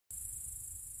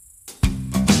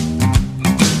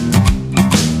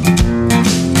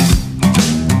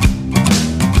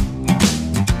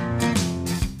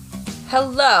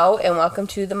Hello, and welcome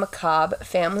to the Macabre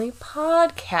Family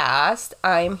Podcast.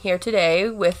 I'm here today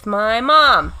with my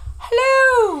mom.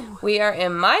 Hello! We are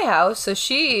in my house, so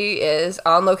she is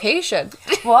on location.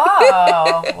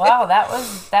 Wow,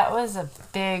 that was a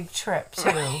big trip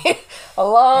too. A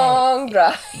long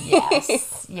drive.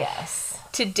 Yes.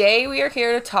 Today we are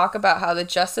here to talk about how the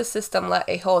justice system let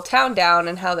a whole town down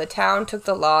and how the town took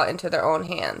the law into their own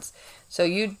hands. So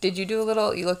you looked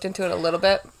into it a little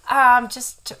bit?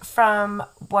 Just from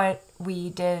what we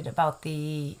did about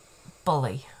the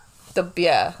bully.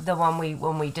 The one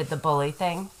when we did the bully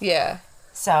thing. Yeah.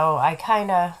 So I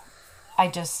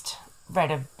just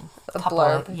read a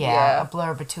blurb. A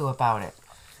blurb or two about it.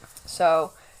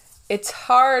 So it's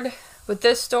hard with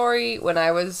this story. When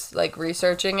I was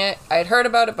researching it, I'd heard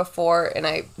about it before,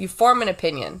 and you form an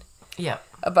opinion. Yeah.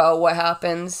 About what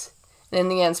happens. And in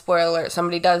the end, spoiler alert,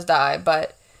 somebody does die,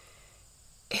 but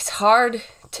it's hard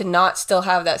to not still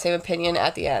have that same opinion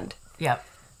at the end. Yep.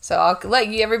 So I'll let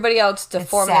everybody else to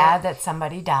form it. It's sad that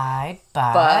somebody died,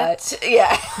 but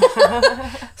yeah.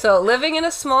 So living in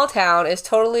a small town is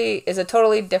a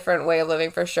totally different way of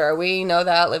living for sure. We know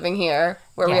that living here,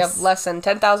 where we have less than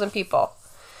 10,000 people.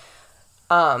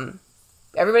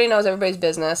 Everybody knows everybody's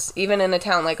business, even in a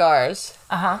town like ours.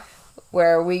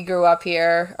 Where we grew up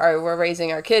here, or we're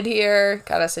raising our kid here,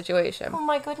 kind of situation. Oh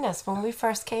my goodness, when we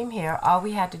first came here, all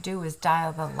we had to do was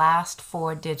dial the last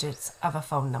 4 digits of a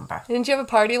phone number. Didn't you have a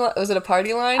party line? Was it a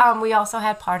party line? We also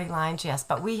had party lines, yes,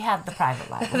 but we had the private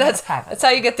line. That's how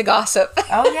you get the gossip.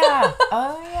 Oh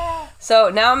yeah. So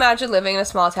now imagine living in a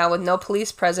small town with no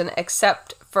police present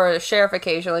except for a sheriff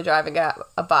occasionally driving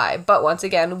by. But once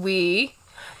again, we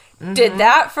did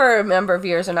that for a number of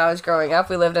years when I was growing up.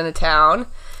 We lived in a town.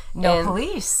 No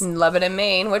police. In Lebanon,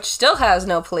 Maine, which still has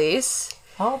no police.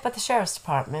 Oh, but the sheriff's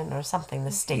department or something,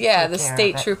 the state. Yeah, the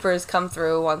state troopers come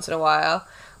through once in a while.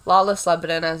 Lawless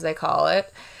Lebanon, as they call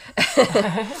it.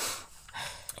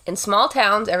 In small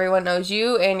towns, everyone knows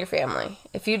you and your family.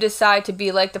 If you decide to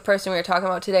be like the person we were talking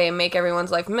about today and make everyone's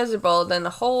life miserable, then the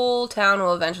whole town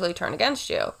will eventually turn against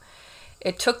you.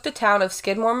 It took the town of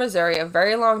Skidmore, Missouri, a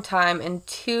very long time and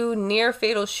 2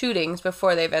 near-fatal shootings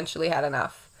before they eventually had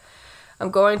enough. I'm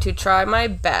going to try my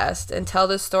best and tell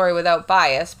this story without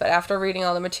bias, but after reading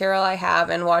all the material I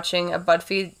have and watching a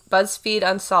BuzzFeed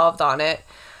Unsolved on it,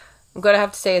 I'm going to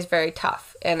have to say it's very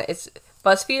tough. And it's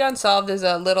BuzzFeed Unsolved is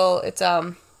it's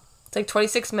like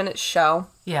 26-minute show.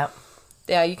 Yep.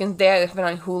 Yeah, they have it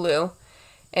on Hulu.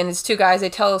 And it's 2 guys, they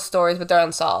tell stories, but they're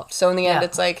unsolved. So in the end,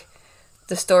 it's like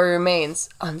the story remains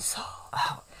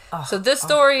unsolved. So this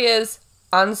story is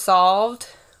unsolved,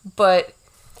 but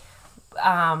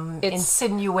it's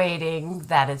insinuating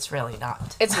that it's really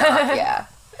not. It's not, yeah.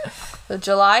 So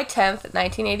July 10th,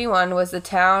 1981 was the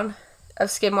town of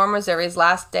Skidmore, Missouri's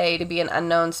last day to be an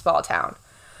unknown small town.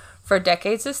 For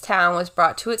decades, this town was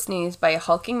brought to its knees by a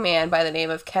hulking man by the name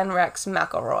of Rex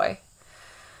McElroy.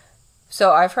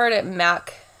 So I've heard it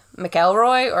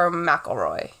McElroy or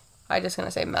McElroy. I'm just going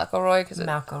to say McElroy because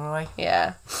McElroy.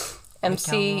 Yeah.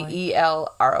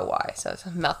 McElroy. So it's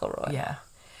McElroy. Yeah.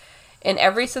 In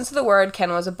every sense of the word, Ken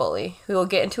was a bully. We will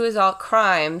get into his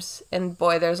crimes, and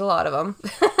boy, there's a lot of them.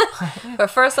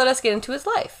 But first, let us get into his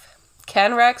life.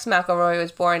 Ken Rex McElroy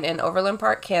was born in Overland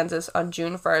Park, Kansas on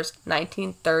June 1st,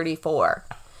 1934.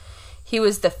 He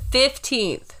was the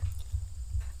 15th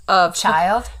of...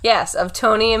 Child? Yes, of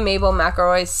Tony and Mabel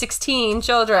McElroy's 16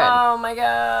 children. Oh my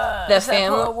god. The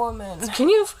family... That poor woman. Can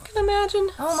you fucking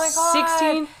imagine? Oh my god.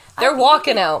 16... They're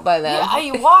walking out by then. Yeah,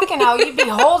 you walking out. You'd be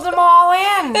holding them all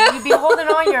in. You'd be holding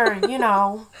all your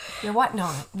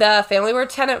whatnot. The family were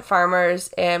tenant farmers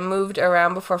and moved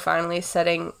around before finally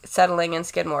settling in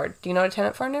Skidmore. Do you know what a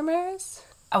tenant farmer is?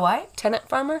 A what? Tenant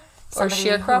farmer? Or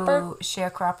sharecropper?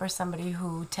 Sharecropper, somebody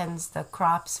who tends the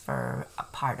crops for a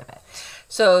part of it.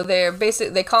 So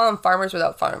they call them farmers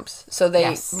without farms. So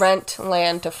they rent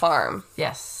land to farm.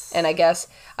 Yes. And I guess,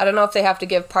 I don't know if they have to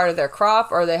give part of their crop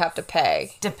or they have to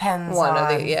pay. Depends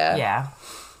on. Yeah.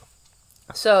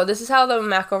 So this is how the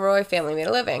McElroy family made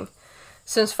a living.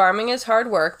 Since farming is hard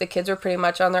work, the kids were pretty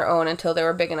much on their own until they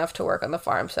were big enough to work on the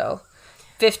farm. So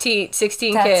 16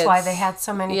 kids. That's why they had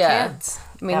so many kids.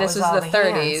 I mean, this was the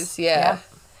 30s. Yeah.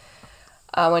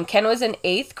 When Ken was in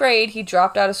 8th grade, he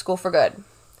dropped out of school for good.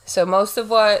 So most of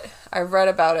what I've read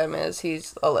about him is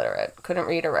he's illiterate. Couldn't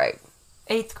read or write.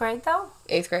 8th grade, though?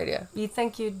 8th grade, yeah. You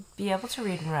think you'd be able to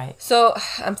read and write? So,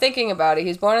 I'm thinking about it. He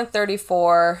was born in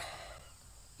 34.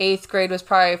 8th grade was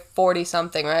probably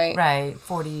 40-something, right? Right.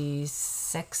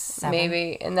 46, 7.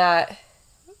 Maybe. And that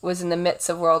was in the midst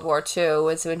of World War II,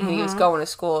 was when he was going to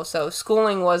school. So,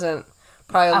 schooling wasn't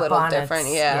probably a little different.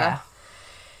 Yeah.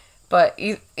 But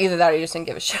either that or you just didn't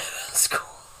give a shit about school.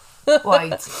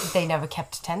 Well, they never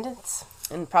kept attendance.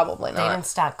 And probably not. They didn't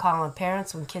start calling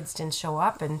parents when kids didn't show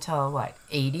up until, what,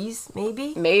 80s,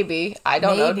 maybe? Maybe. I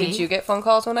don't know. Did you get phone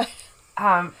calls when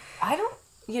I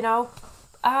don't,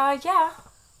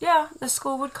 yeah. The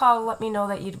school would call and let me know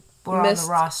that you were on the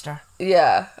roster.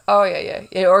 Yeah. Oh,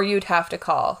 yeah. Or you'd have to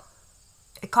call.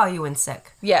 They'd call you in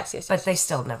sick. Yes. But they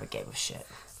still never gave a shit.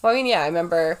 Well, I mean, yeah, I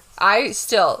remember. I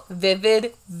still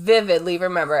vividly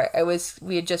remember.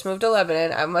 We had just moved to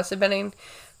Lebanon. I must have been in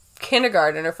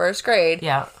kindergarten or first grade.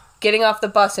 Yeah. Getting off the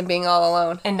bus and being all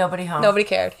alone. And nobody home. Nobody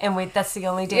cared. And that's the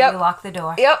only day you locked the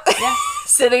door. Yep. Yeah.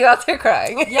 Sitting out there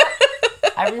crying. Yep.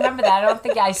 I remember that. I don't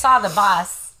think I saw the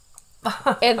bus.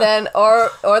 And then, or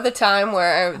the time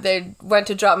where they went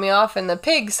to drop me off and the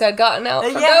pigs had gotten out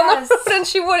from down the road and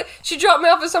she dropped me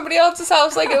off at somebody else's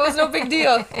house like it was no big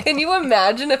deal. Can you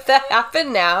imagine if that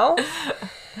happened now?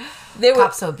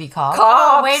 Cops would be called.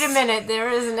 Cops. Oh, wait a minute. There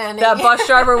isn't any. That bus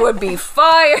driver would be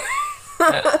fired.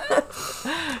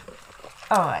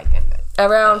 Oh, my goodness.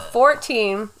 Around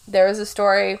 14, there was a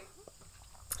story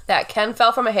that Ken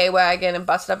fell from a hay wagon and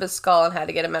busted up his skull and had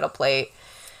to get a metal plate.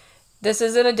 This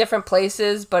is in a different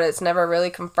places, but it's never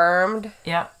really confirmed.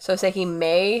 Yeah. So say he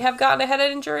may have gotten a head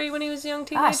injury when he was a young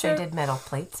teenager. So they did metal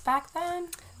plates back then?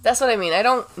 That's what I mean. I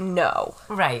don't know.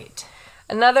 Right.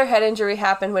 Another head injury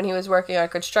happened when he was working on a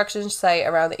construction site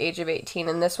around the age of 18,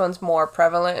 and this one's more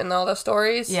prevalent in all the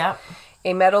stories. Yeah.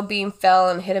 A metal beam fell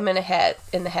and hit him in the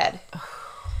head.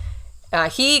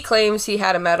 He claims he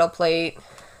had a metal plate.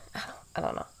 I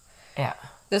don't know. Yeah.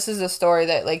 This is a story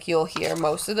that you'll hear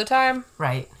most of the time.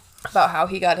 Right. About how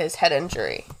he got his head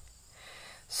injury.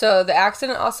 So the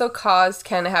accident also caused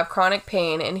Ken to have chronic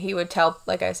pain, and he would tell,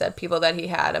 like I said, people that he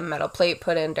had a metal plate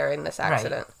put in during this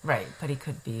accident. Right. But he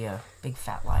could be a big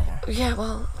fat liar. Yeah,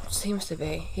 well, seems to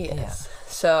be. He is. Yeah.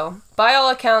 So, by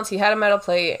all accounts, he had a metal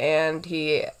plate and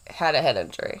he had a head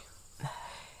injury.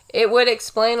 It would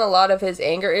explain a lot of his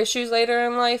anger issues later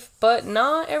in life, but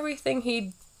not everything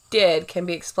he did can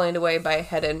be explained away by a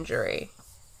head injury.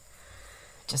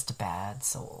 Just a bad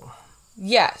soul.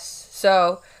 Yes.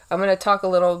 So, I'm going to talk a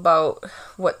little about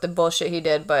what the bullshit he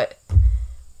did, but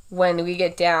when we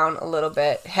get down a little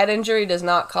bit, head injury does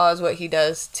not cause what he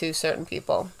does to certain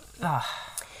people. Ugh.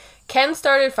 Ken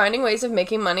started finding ways of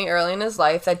making money early in his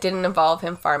life that didn't involve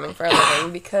him farming for a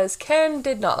living because Ken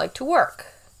did not like to work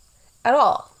at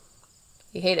all.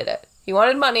 He hated it. He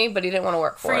wanted money, but he didn't want to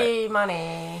work for it. Free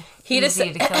money.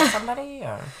 Easy to kill somebody?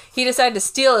 Or? He decided to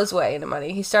steal his way into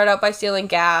money. He started out by stealing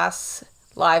gas,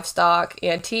 livestock,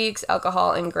 antiques,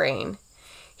 alcohol, and grain.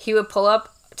 He would pull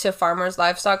up to farmers'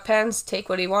 livestock pens, take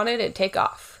what he wanted, and take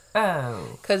off.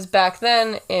 Oh. Because back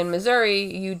then, in Missouri,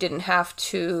 you didn't have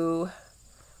to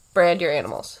brand your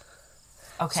animals.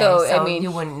 Okay, so I mean,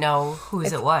 you wouldn't know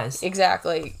whose it was.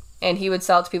 Exactly. And he would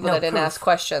sell it to people that didn't ask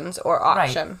questions or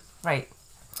auction. Right.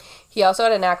 He also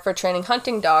had a knack for training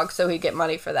hunting dogs, so he'd get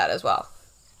money for that as well.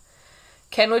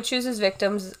 Ken would choose his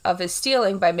victims of his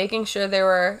stealing by making sure they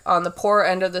were on the poor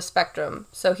end of the spectrum.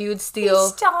 So he would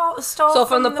steal... He stole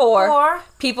from the poor.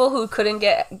 People who couldn't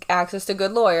get access to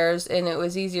good lawyers, and it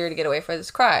was easier to get away for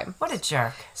this crime. What a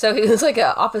jerk. So he was like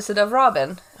an opposite of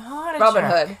Robin. What a Robin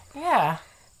jerk. Hood. Yeah.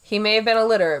 He may have been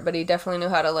illiterate, but he definitely knew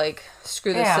how to,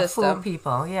 screw the system. Yeah, fool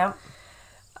people, yeah.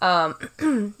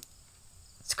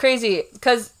 It's crazy,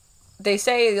 because they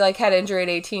say, head injury at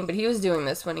 18, but he was doing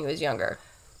this when he was younger.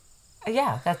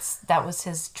 Yeah, that was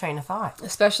his train of thought.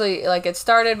 Especially, it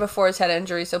started before his head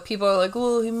injury, so people are like,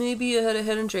 well, he maybe had a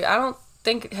head injury. I don't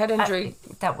think head injury...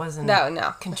 that wasn't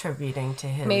contributing to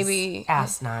his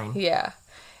asinine. Yeah.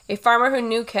 A farmer who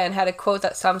knew Ken had a quote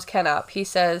that sums Ken up. He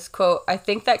says, quote, "I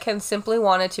think that Ken simply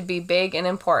wanted to be big and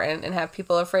important and have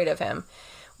people afraid of him.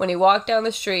 When he walked down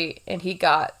the street and he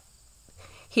got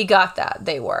that,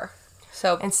 they were.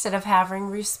 So instead of having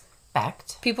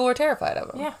respect, people were terrified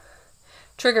of him. Yeah.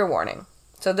 Trigger warning.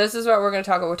 So this is what we're going to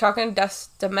talk about. We're talking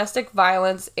domestic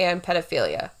violence and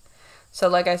pedophilia. So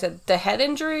like I said, the head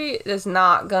injury is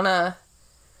not going to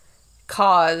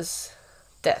cause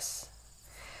this.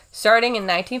 Starting in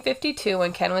 1952,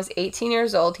 when Ken was 18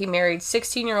 years old, he married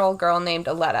 16-year-old girl named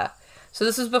Aletta. So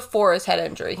this was before his head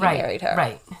injury. He married her.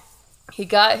 Right. He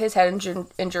got his head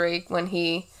injury when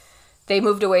they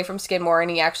moved away from Skidmore and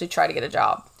he actually tried to get a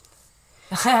job.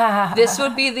 This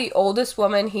would be the oldest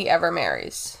woman he ever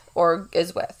marries or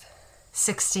is with.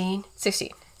 16? 16.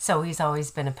 So he's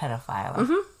always been a pedophile.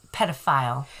 Mm-hmm.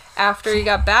 Pedophile. After he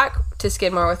got back to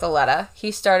Skidmore with Aletta,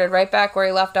 he started right back where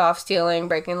he left off, stealing,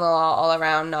 breaking the law all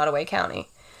around Nottoway County.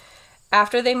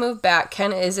 After they moved back,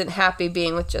 Ken isn't happy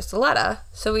being with just Aletta,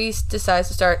 so he decides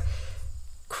to start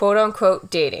quote-unquote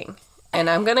dating. And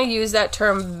I'm going to use that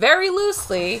term very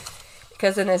loosely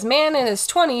because his man in his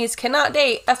 20s cannot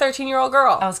date a 13-year-old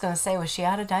girl. I was going to say, was she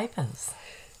out of diapers?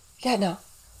 Yeah, no.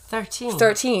 13.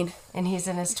 13. And he's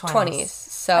in his 20s.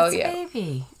 So, That's yeah. a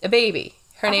baby. A baby.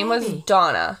 Her name was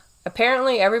Donna.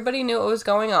 Apparently, everybody knew what was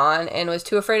going on and was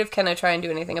too afraid of Ken to try and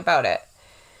do anything about it.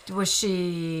 Was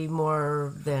she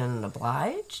more than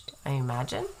obliged, I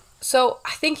imagine? So,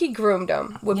 I think he groomed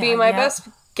him, would be my best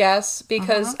guess,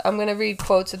 because I'm going to read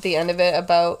quotes at the end of it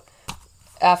about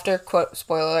after, quote,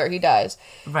 spoiler alert, he dies.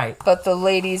 Right. But the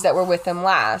ladies that were with him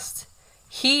last,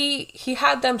 he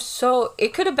had them so...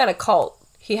 It could have been a cult.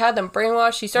 He had them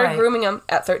brainwashed. He started grooming them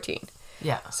at 13.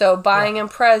 Yeah. So buying him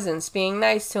presents, being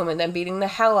nice to him, and then beating the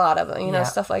hell out of him, you know,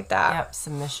 stuff like that. Yep,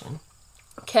 submission.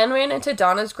 Ken ran into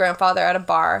Donna's grandfather at a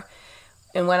bar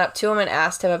and went up to him and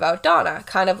asked him about Donna,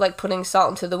 kind of like putting salt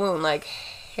into the wound, like,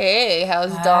 hey,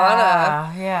 how's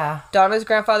Donna? Yeah. Donna's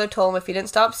grandfather told him if he didn't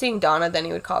stop seeing Donna, then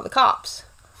he would call the cops.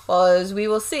 Well, as we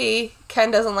will see,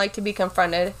 Ken doesn't like to be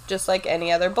confronted, just like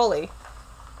any other bully.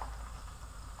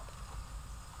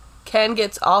 Ken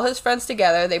gets all his friends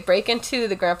together, they break into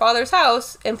the grandfather's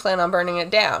house, and plan on burning it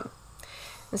down.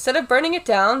 Instead of burning it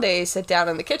down, they sit down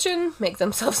in the kitchen, make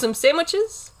themselves some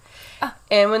sandwiches,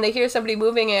 and when they hear somebody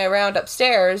moving around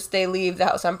upstairs, they leave the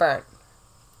house unburnt.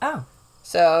 Oh.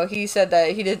 So he said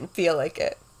that he didn't feel like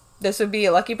it. This would be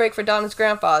a lucky break for Donna's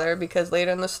grandfather, because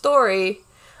later in the story,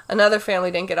 another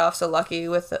family didn't get off so lucky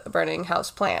with the burning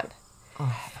house plan.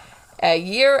 A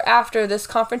year after this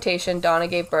confrontation, Donna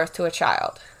gave birth to a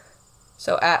child.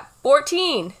 So at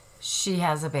 14, she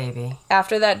has a baby.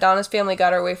 After that, Donna's family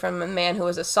got her away from a man who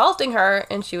was assaulting her,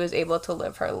 and she was able to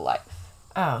live her life.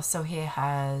 Oh, so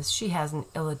she has an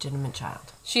illegitimate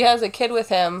child. She has a kid with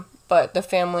him, but the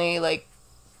family, like,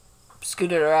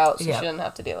 scooted her out so she didn't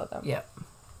have to deal with him. Yep.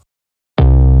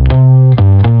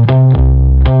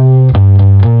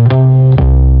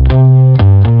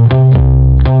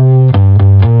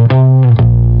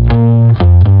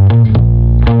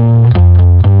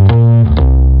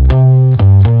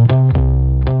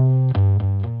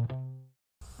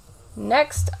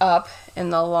 Next up in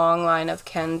the long line of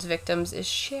Ken's victims is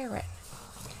Sharon.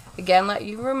 Again, let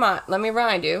me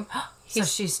remind you. So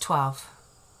she's 12.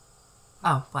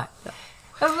 Oh, what?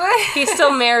 He's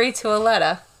still married to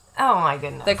Aletta. Oh, my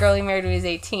goodness. The girl he married when he was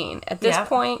 18. At this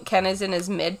point, Ken is in his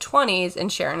mid-20s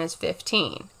and Sharon is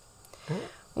 15.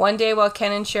 One day while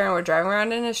Ken and Sharon were driving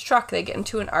around in his truck, they get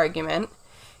into an argument.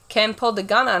 Ken pulled the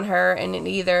gun on her and it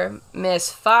either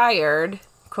misfired,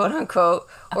 quote-unquote,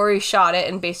 or he shot it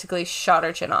and basically shot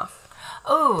her chin off.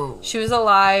 Oh. She was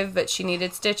alive, but she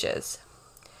needed stitches.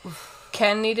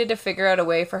 Ken needed to figure out a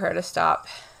way for her to stop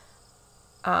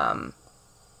from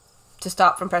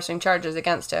pressing charges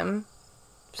against him.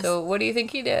 So what do you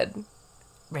think he did?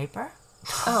 Rape her?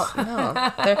 Oh,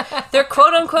 no. They're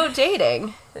quote-unquote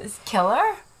dating. Kill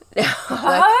her?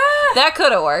 That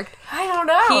could have worked. I don't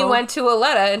know. He went to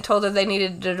Aletta and told her they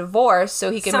needed a divorce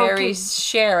so he could marry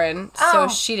Sharon so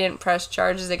she didn't press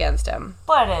charges against him.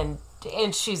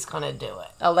 And she's going to do it.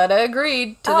 Aletta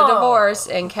agreed to the divorce,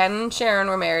 and Ken and Sharon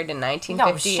were married in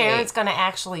 1958. No, Sharon's going to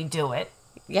actually do it.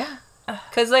 Yeah.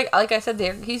 Because, like I said,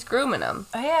 he's grooming him.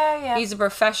 Yeah. He's a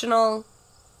professional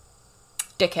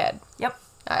dickhead. Yep.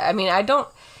 I mean, I don't...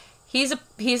 He's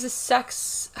a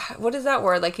sex... What is that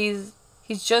word? Like, he's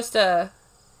just a...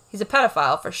 He's a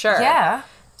pedophile, for sure. Yeah.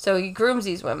 So he grooms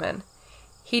these women.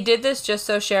 He did this just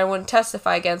so Sharon wouldn't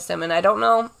testify against him. And I don't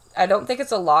know... I don't think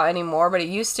it's a law anymore, but it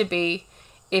used to be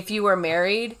if you were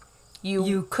married,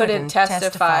 you couldn't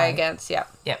testify against... Yeah.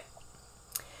 Yep.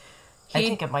 I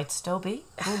think it might still be.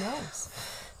 Who knows?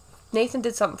 Nathan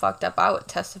did something fucked up. I would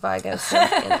testify against him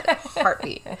in a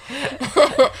heartbeat.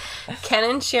 Ken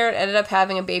and Sharon ended up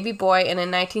having a baby boy, and in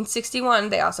 1961,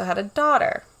 they also had a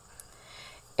daughter.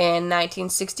 In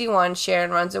 1961,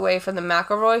 Sharon runs away from the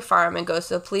McElroy farm and goes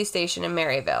to the police station in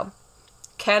Maryville.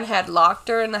 Ken had locked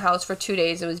her in the house for 2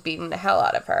 days and was beating the hell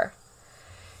out of her.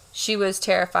 She was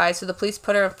terrified, so the police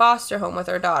put her in foster home with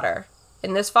her daughter.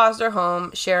 In this foster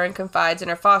home, Sharon confides in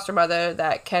her foster mother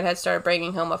that Ken had started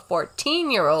bringing home a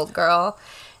 14-year-old girl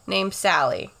named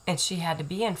Sally. And she had to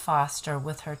be in foster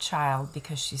with her child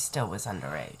because she still was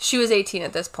underage. She was 18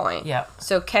 at this point. Yep.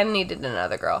 So Ken needed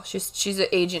another girl. She's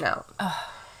aging out.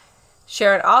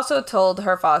 Sharon also told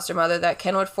her foster mother that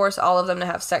Ken would force all of them to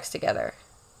have sex together.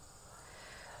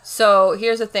 So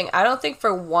here's the thing. I don't think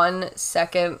for 1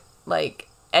 second, like,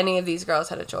 any of these girls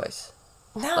had a choice.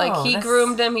 No. Like, he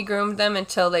groomed them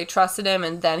until they trusted him,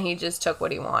 and then he just took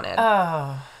what he wanted.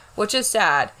 Oh. Which is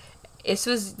sad. This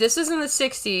was in the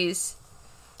 60s,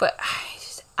 but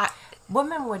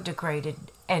women were degraded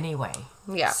anyway.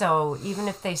 Yeah. So even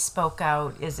if they spoke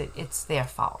out, it's their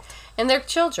fault. And they're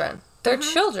children. They're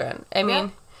children. I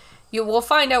mean, you will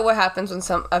find out what happens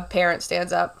when a parent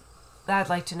stands up. I'd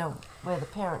like to know where the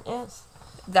parent is.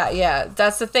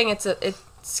 That's the thing.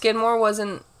 Skidmore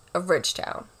wasn't a rich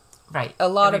town. Right. A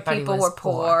lot of people were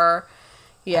poor.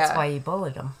 Yeah. That's why he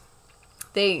bullied them.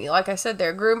 They, like I said,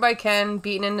 they're groomed by Ken,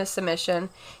 beaten into submission.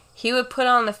 He would put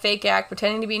on the fake act,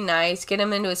 pretending to be nice, get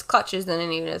him into his clutches, and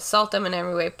then even assault them in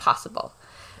every way possible.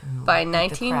 By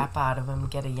Beat the crap out of him,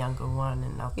 get a younger one,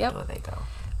 and out the door they go.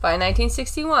 By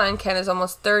 1961, Ken is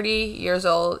almost 30 years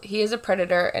old. He is a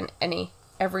predator in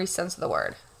every sense of the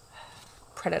word.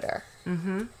 Predator.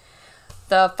 Mm-hmm.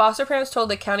 The foster parents told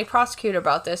the county prosecutor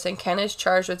about this, and Ken is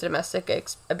charged with domestic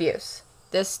abuse.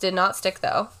 This did not stick,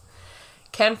 though.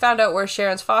 Ken found out where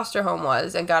Sharon's foster home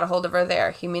was and got a hold of her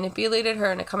there. He manipulated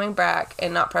her into coming back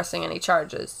and not pressing any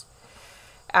charges.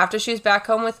 After she was back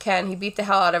home with Ken, he beat the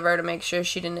hell out of her to make sure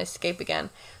she didn't escape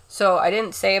again. So I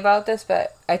didn't say about this,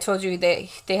 but I told you they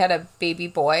had a baby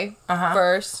boy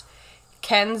first.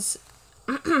 Ken's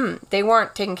they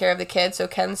weren't taking care of the kid, so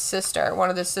Ken's sister, one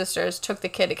of the sisters, took the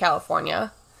kid to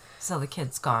California. So the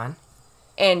kid's gone.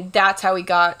 And that's how he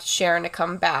got Sharon to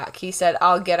come back. He said,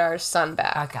 "I'll get our son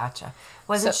back." I gotcha.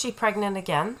 Wasn't she pregnant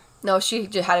again? No, she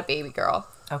just had a baby girl.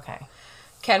 Okay.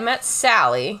 Ken met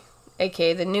Sally,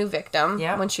 a.k.a. the new victim,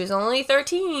 when she was only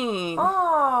 13.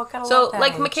 Oh, gotta so love that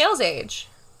like age. Mikhail's age.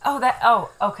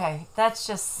 Okay. That's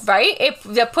just... Right?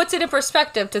 That puts it in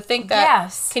perspective to think that...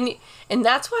 Yes. And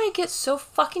that's why I get so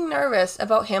fucking nervous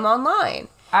about him online.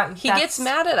 He gets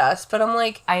mad at us, but I'm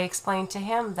like... I explained to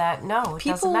him that, no, it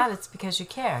doesn't matter. It's because you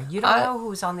care. You don't know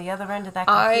who's on the other end of that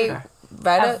computer.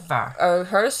 I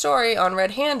heard a story on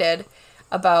Red Handed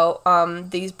about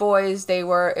these boys. It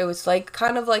was like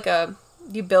kind of like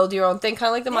you build your own thing, kind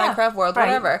of like the Minecraft world,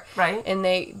 whatever. Right. And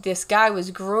this guy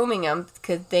was grooming them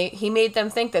because he made them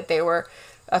think that they were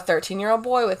a 13-year-old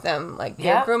boy with them. Like,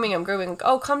 they're grooming him.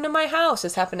 Oh, come to my house.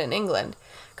 This happened in England.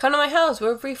 Come to my house.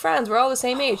 We're free friends. We're all the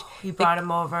same age. He brought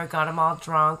him over, got him all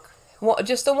drunk. Well,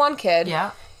 just the one kid.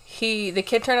 Yeah. The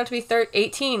kid turned out to be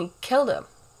 18. He killed him.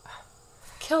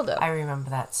 I remember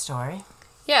that story.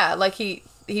 Yeah, like he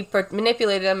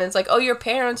manipulated him, and it's like, oh, your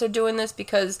parents are doing this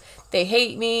because they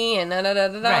hate me, and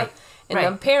da-da-da-da-da. Right.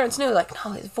 And the parents knew, like,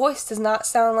 no, his voice does not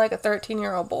sound like a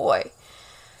 13-year-old boy.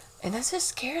 And that just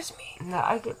scares me. No,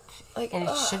 I get... Like, and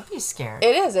it should be scared.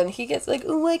 It is, and he gets like,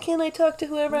 oh, why can't I talk to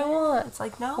whoever I want? It's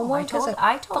like, no, well, I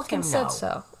told him no. Said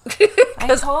so.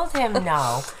 I told him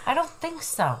no. I don't think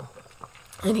so.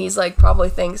 And he's like, probably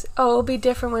thinks, oh, it'll be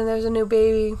different when there's a new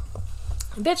baby.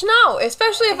 Bitch, no.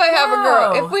 Especially if I have a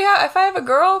girl. If I have a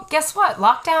girl, guess what?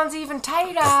 Lockdown's even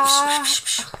tighter.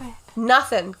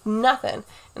 Nothing.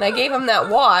 And I gave him that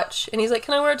watch, and he's like,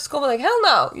 can I wear it to school? I'm like, hell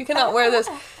no. You cannot wear this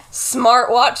smart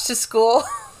watch to school.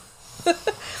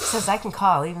 Says I can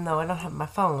call even though I don't have my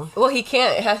phone. Well, he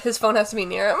can't. His phone has to be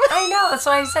near him. I know. That's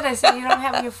what I said. I said, you don't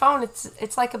have your phone.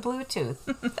 It's like a Bluetooth.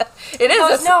 It is.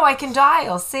 Goes, no, I can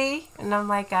dial. See? And I'm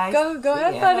like, guys, go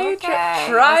ahead, buddy. Okay.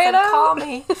 Try it out. Call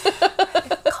me.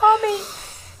 Call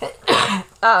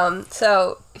me.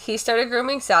 So he started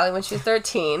grooming Sally when she was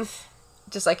 13,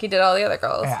 just like he did all the other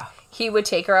girls. Yeah. He would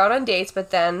take her out on dates,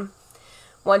 but then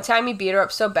one time he beat her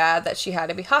up so bad that she had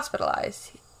to be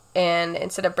hospitalized. And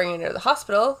instead of bringing her to the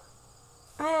hospital...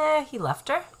 he left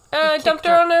her. Dumped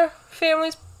her on her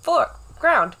family's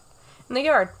ground in the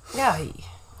yard. Yeah.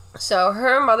 So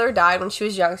her mother died when she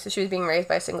was young, so she was being raised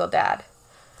by a single dad.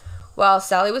 While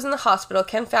Sally was in the hospital,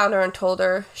 Ken found her and told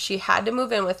her she had to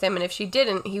move in with him, and if she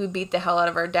didn't, he would beat the hell out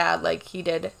of her dad like he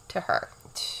did to her.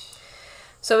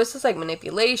 So this is like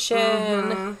manipulation.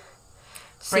 Mm-hmm.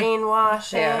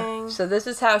 Brainwashing. Yeah. So this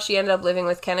is how she ended up living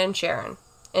with Ken and Sharon.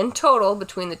 In total,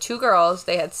 between the two girls,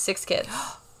 they had 6 kids.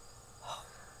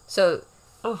 So,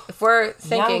 if we're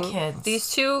thinking,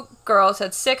 these two girls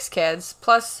had 6 kids,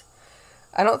 plus,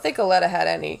 I don't think Aletta had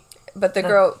any, but the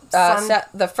girl,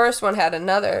 the first one had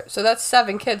another, so that's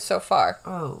 7 kids so far.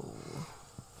 Oh.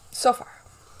 So far.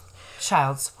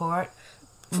 Child support.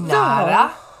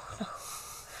 Nada. No.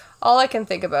 All I can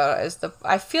think about is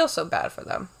I feel so bad for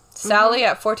them. Sally,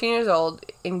 at 14 years old,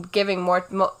 in giving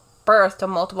birth to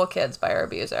multiple kids by her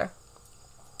abuser.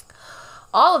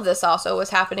 All of this also was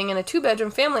happening in a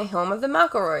 2-bedroom family home of the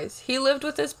McElroys. He lived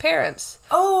with his parents.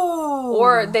 Oh!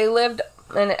 Or they lived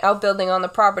in an outbuilding on the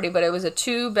property, but it was a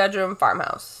 2-bedroom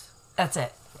farmhouse. That's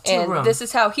it. And this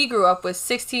is how he grew up with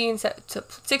 16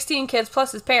 kids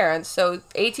plus his parents, so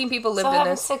 18 people lived in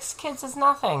this. So having 6 kids is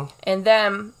nothing. And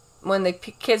then, when the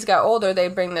kids got older,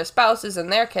 they'd bring their spouses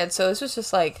and their kids, so it was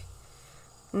just like,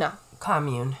 no.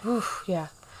 Commune. Oof, yeah.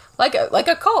 Like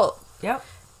a cult. Yep.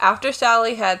 After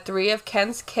Sally had 3 of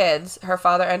Ken's kids, her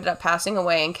father ended up passing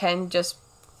away, and Ken just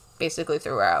basically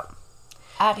threw her out.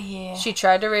 Out of here. She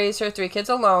tried to raise her 3 kids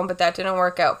alone, but that didn't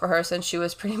work out for her since she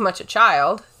was pretty much a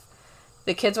child.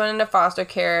 The kids went into foster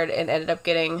care and ended up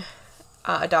getting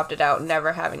adopted out,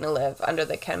 never having to live under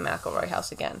the Ken McElroy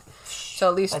house again. So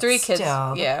at least 3 kids.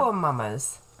 Still, Yeah. the poor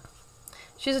mamas.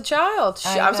 She's a child.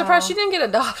 I I'm surprised know. she didn't get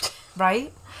adopted.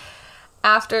 Right?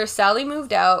 After Sally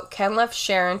moved out, Ken left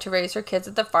Sharon to raise her kids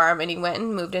at the farm, and he went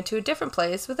and moved into a different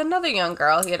place with another young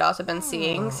girl he had also been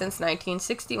seeing since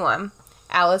 1961,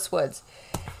 Alice Woods.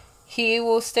 He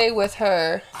will stay with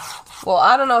her. Well,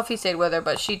 I don't know if he stayed with her,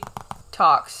 but she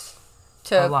talks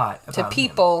A lot to about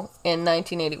people in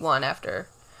 1981 after,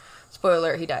 spoiler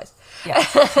alert, he dies.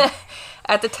 Yeah.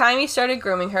 At the time he started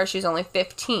grooming her, she was only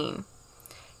 15.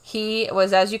 He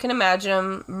was, as you can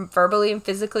imagine, verbally and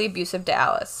physically abusive to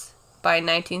Alice. By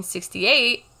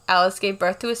 1968, Alice gave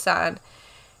birth to a son,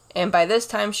 and by this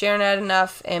time Sharon had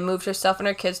enough and moved herself and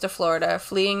her kids to Florida,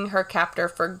 fleeing her captor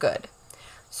for good.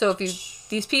 So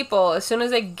these people, as soon as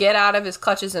they get out of his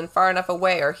clutches and far enough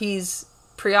away, or he's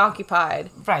preoccupied,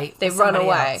 Right. they with run somebody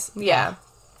away. else. Yeah.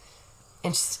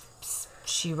 And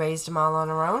she raised them all on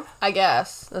her own? I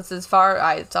guess. That's that's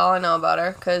all I know about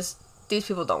her, because these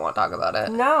people don't want to talk about it.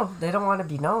 No, they don't want to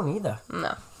be known either.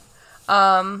 No.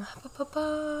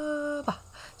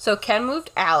 So Ken moved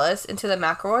Alice into the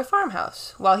McElroy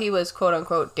farmhouse while he was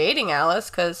quote-unquote dating Alice,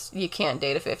 because you can't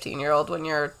date a 15-year-old when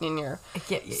you're in your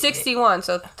 61,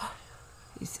 so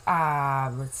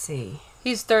let's see.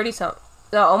 he's 30-something.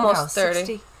 No, almost 30.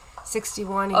 60,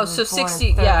 61, he Oh, was so born 60,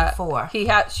 in yeah. 34.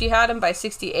 She had him by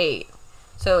 68.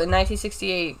 So in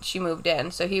 1968, she moved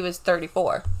in, so he was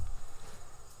 34.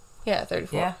 Yeah,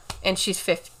 34. Yeah. And she's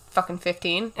fucking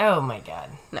 15. Oh my God.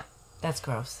 No. That's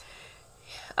gross.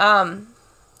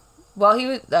 Well,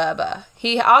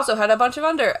 he also had a bunch of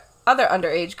other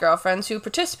underage girlfriends who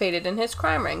participated in his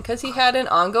crime ring, because he had an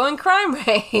ongoing crime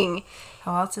ring.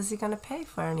 How else is he going to pay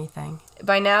for anything?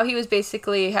 By now, he was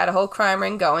basically had a whole crime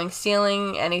ring going,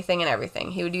 stealing anything and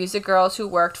everything. He would use the girls who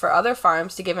worked for other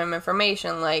farms to give him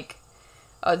information like,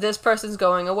 oh, this person's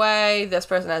going away, this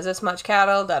person has this much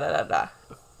cattle, da-da-da-da.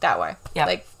 That way. Yep.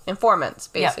 Like informants,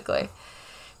 basically. Yep.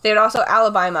 They would also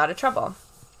alibi him out of trouble.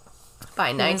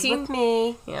 By With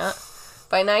me. Yeah.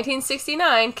 By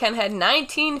 1969, Ken had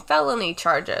 19 felony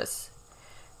charges.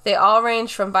 They all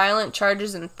range from violent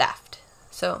charges and theft.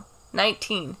 So,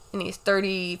 19, and he's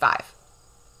 35.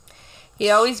 He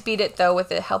always beat it, though, with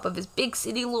the help of his big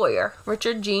city lawyer,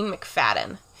 Richard Gene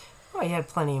McFadden. Well, he had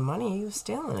plenty of money. He was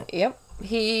stealing it. Yep.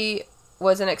 He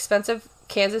was an expensive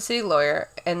Kansas City lawyer,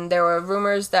 and there were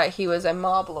rumors that he was a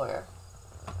mob lawyer.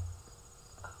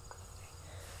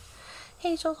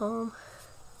 Hazel's home.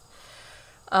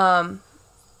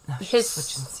 Switching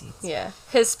seats. Yeah.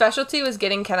 His specialty was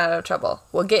getting Ken out of trouble.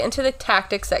 We'll get into the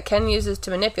tactics that Ken uses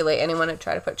to manipulate anyone who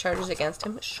try to put charges against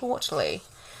him shortly.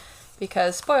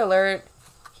 Because, spoiler,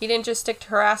 he didn't just stick to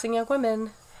harassing young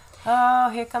women. Oh,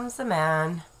 here comes the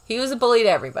man. He was a bully to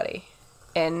everybody.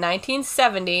 In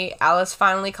 1970, Alice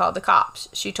finally called the cops.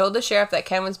 She told the sheriff that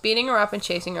Ken was beating her up and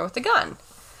chasing her with a gun.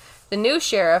 The new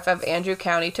sheriff of Andrew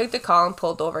County took the call and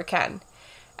pulled over Ken.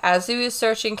 As he was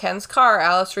searching Ken's car,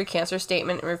 Alice recants her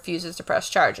statement and refuses to press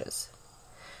charges.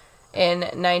 In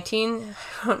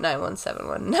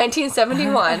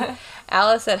 1971,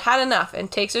 Alice had enough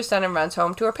and takes her son and runs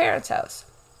home to her parents' house.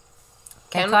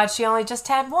 Thank God she only just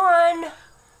had one.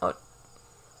 Oh.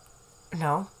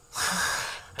 No.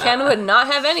 Ken would not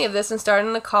have any of this and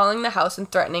started calling the house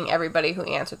and threatening everybody who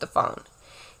answered the phone.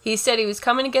 He said he was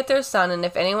coming to get their son, and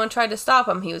if anyone tried to stop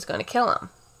him, he was going to kill him.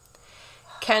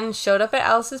 Ken showed up at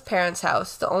Alice's parents'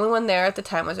 house. The only one there at the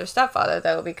time was her stepfather,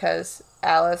 though, because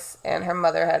Alice and her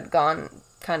mother had gone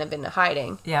kind of into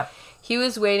hiding. Yep. He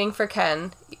was waiting for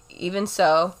Ken. Even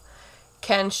so,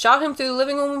 Ken shot him through the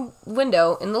living room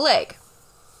window in the leg.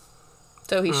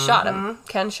 So he shot him.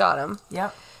 Ken shot him.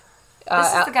 Yep.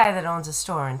 This is the guy that owns a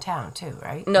store in town, too,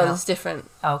 right? No, this is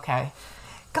different. Okay.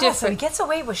 God, Different. so he gets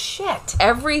away with shit.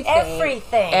 Everything.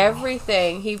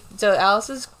 So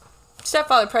Alice's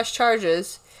stepfather pressed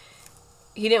charges.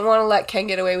 He didn't want to let Ken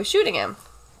get away with shooting him.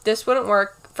 This wouldn't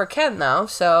work for Ken, though,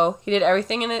 so he did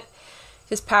everything in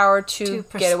his power to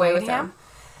get away with him.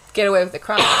 Get away with the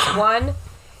crime. 1,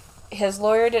 his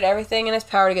lawyer did everything in his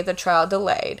power to get the trial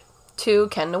delayed. 2,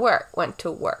 Ken went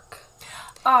to work.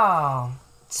 Oh.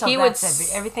 So He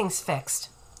everything's fixed.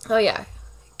 Oh, yeah.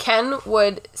 Ken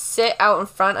would sit out in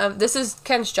front of... This is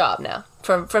Ken's job now.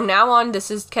 From now on,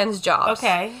 this is Ken's job.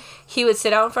 Okay. He would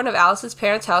sit out in front of Alice's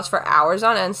parents' house for hours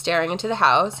on end, staring into the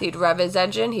house. He'd rev his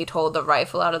engine. He'd hold the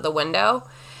rifle out of the window.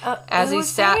 Who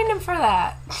was paying him for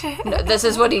that? No, this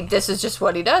is just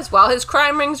what he does. While his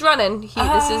crime ring's running,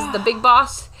 this is the big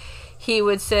boss. He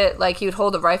would he would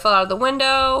hold the rifle out of the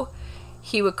window.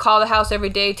 He would call the house every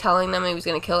day telling them he was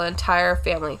going to kill an entire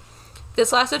family.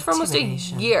 This lasted for almost a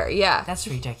year. Yeah. That's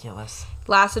ridiculous.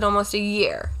 Lasted almost a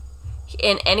year.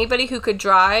 And anybody who could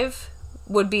drive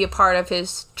would be a part of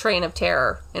his train of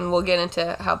terror. And we'll get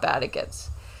into how bad it gets.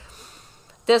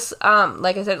 This,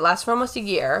 like I said, lasts for almost a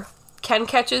year. Ken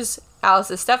catches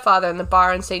Alice's stepfather in the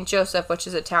bar in St. Joseph, which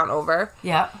is a town over.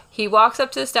 Yeah. He walks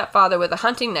up to the stepfather with a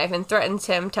hunting knife and threatens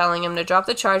him, telling him to drop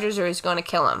the charges or he's going to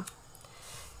kill him.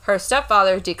 Her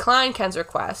stepfather declined Ken's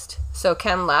request, so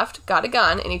Ken left, got a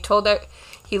gun, and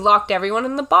he locked everyone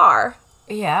in the bar.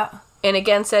 Yeah. And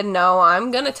again said, no,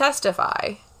 I'm going to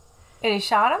testify. And he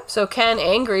shot him? So Ken,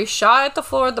 angry, shot at the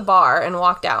floor of the bar and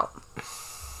walked out.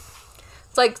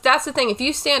 It's like, that's the thing. If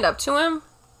you stand up to him,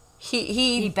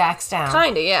 he backs down.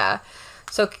 Kinda, yeah.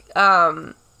 So,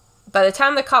 by the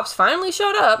time the cops finally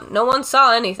showed up, no one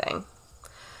saw anything.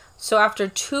 So after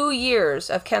 2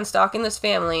 years of Ken stalking this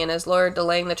family and his lawyer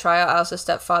delaying the trial, Alice's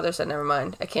stepfather said, never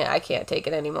mind. I can't take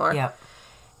it anymore. Yep.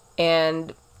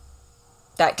 And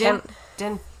that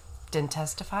Didn't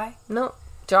testify? No.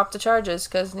 Dropped the charges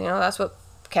because, that's what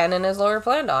Ken and his lawyer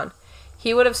planned on.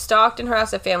 He would have stalked and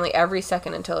harassed the family every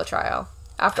second until the trial.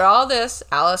 After all this,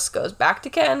 Alice goes back to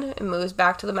Ken and moves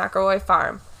back to the McElroy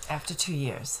farm. After 2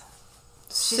 years.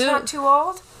 She's not too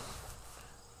old?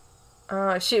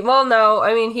 No.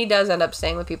 I mean, he does end up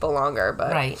staying with people longer,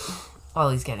 but... Right. Well,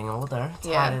 he's getting older. It's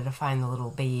harder to find the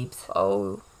little babes.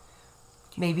 Oh.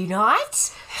 Maybe not?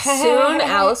 Soon,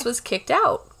 Alice was kicked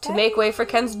out to make way for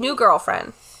Ken's new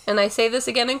girlfriend. And I say this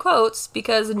again in quotes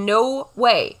because no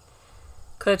way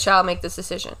could a child make this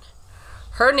decision.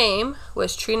 Her name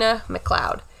was Trina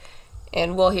McLeod,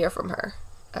 and we'll hear from her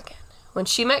again. When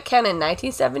she met Ken in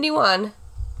 1971,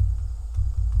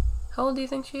 how old do you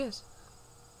think she is?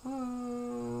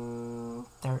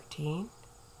 13?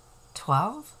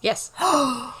 12? Yes.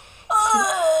 How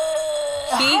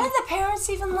did the parents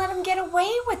even let him get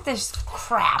away with this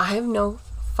crap? I have no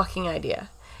fucking idea.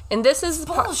 And this is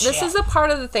bullshit. a part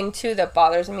of the thing, too, that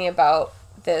bothers me about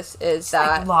this is It's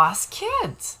that... like lost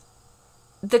kids.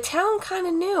 The town kind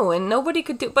of knew, and nobody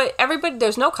could do... But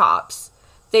there's no cops.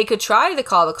 They could try to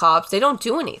call the cops. They don't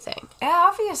do anything. Yeah,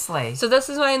 obviously. So this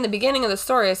is why in the beginning of the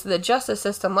story, I said the justice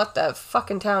system let the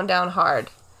fucking town down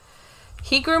hard.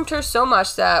 He groomed her so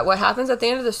much that what happens at the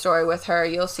end of the story with her,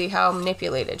 you'll see how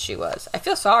manipulated she was. I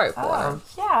feel sorry for her.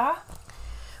 Yeah.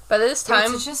 But this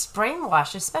time... It's just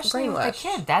brainwash, especially with a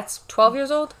kid. That's 12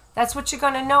 years old? That's what you're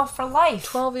going to know for life.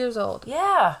 12 years old.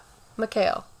 Yeah.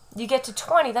 Mikhail. You get to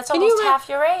 20, that's almost half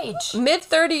your age.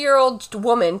 Mid-30-year-old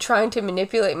woman trying to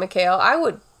manipulate Mikhail, I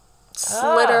would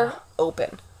slit her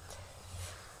open.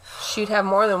 She'd have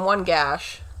more than one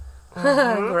gash.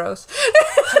 Mm-hmm. Gross.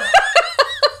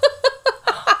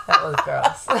 That was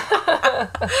gross.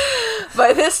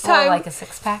 By this time... More like a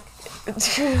six-pack?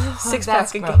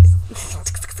 Six-pack again.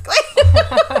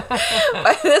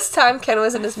 By this time, Ken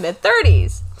was in his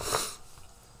mid-30s.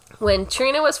 When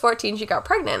Trina was 14, she got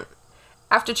pregnant.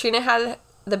 After Trina had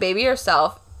the baby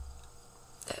herself,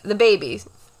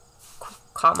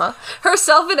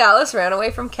 herself and Alice ran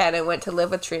away from Ken and went to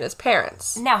live with Trina's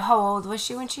parents. Now, how old was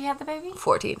she when she had the baby?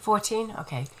 14. 14?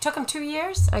 Okay. Took him 2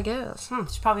 years? I guess.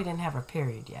 She probably didn't have her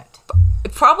period yet.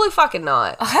 Probably fucking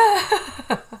not.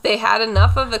 They had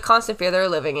enough of the constant fear they were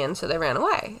living in, so they ran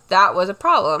away. That was a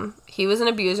problem. He was an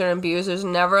abuser, and abusers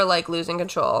never like losing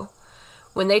control.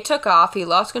 When they took off, he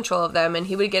lost control of them, and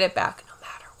he would get it back no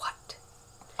matter what.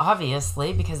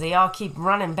 Obviously, because they all keep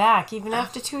running back, even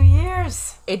after 2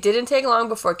 years. It didn't take long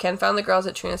before Ken found the girls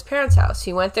at Trina's parents' house.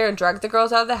 He went there and dragged the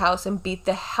girls out of the house and beat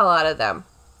the hell out of them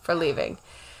for leaving.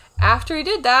 After he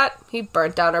did that, he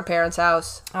burnt down her parents'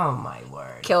 house. Oh, my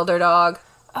word. Killed her dog.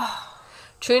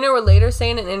 Trina would later say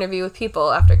in an interview with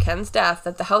People after Ken's death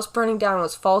that the house burning down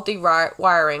was faulty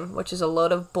wiring, which is a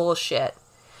load of bullshit.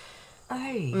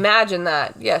 Hey. Imagine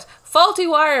that. Yes. Faulty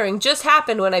wiring just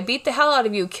happened when I beat the hell out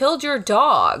of you, killed your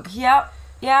dog. Yep,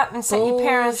 and set your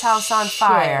parents' house on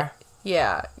fire.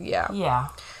 Yeah. Yeah.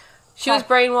 She was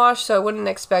brainwashed, so I wouldn't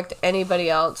expect anybody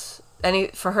else,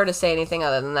 for her to say anything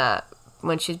other than that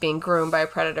when she's being groomed by a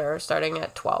predator starting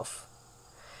at 12.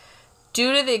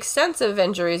 Due to the extensive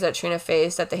injuries that Trina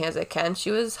faced at the hands of Ken,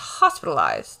 she was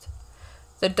hospitalized.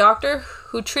 The doctor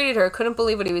who treated her couldn't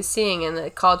believe what he was seeing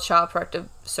and called Child Protective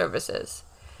Services.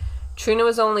 Trina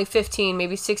was only 15,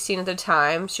 maybe 16 at the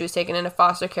time. She was taken into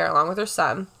foster care along with her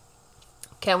son.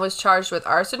 Ken was charged with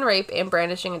arson, rape, and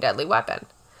brandishing a deadly weapon.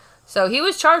 So he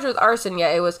was charged with arson,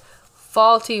 yet it was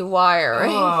faulty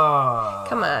wiring. Oh.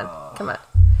 Come on.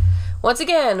 Once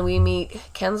again, we meet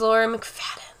Ken's lawyer,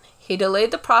 McFadden. He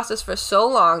delayed the process for so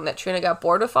long that Trina got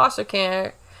bored with foster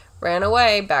care, ran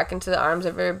away back into the arms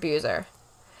of her abuser.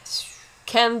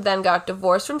 Ken then got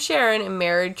divorced from Sharon and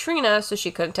married Trina so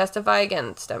she couldn't testify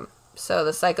against him. So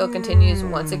the cycle continues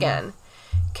once again.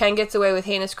 Ken gets away with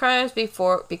heinous crimes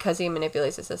because he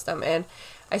manipulates the system. And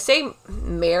I say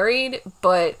married,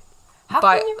 but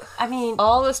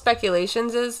all the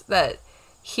speculations is that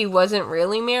he wasn't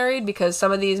really married because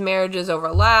some of these marriages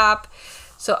overlap.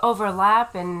 So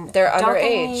And they're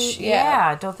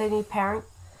underage. Don't they need parent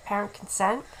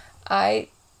consent? I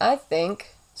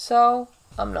think so.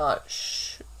 I'm not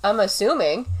I'm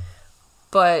assuming,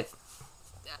 but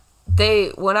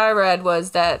what I read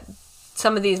was that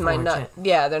some of these might not.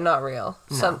 Yeah, they're not real.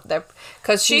 No.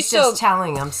 Because she's still just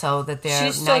telling them so that they're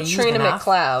she's still naive Trina enough.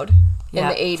 McLeod in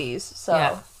the 80s.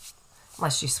 So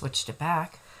unless she switched it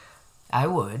back, I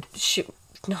would. She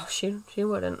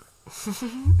wouldn't.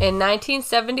 In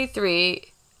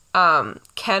 1973,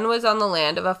 Ken was on the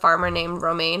land of a farmer named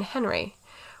Romaine Henry.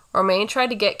 Romaine tried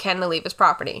to get Ken to leave his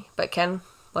property, but Ken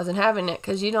wasn't having it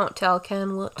because you don't tell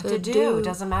Ken what to do. It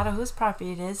doesn't matter whose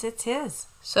property it is, it's his.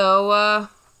 So,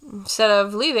 instead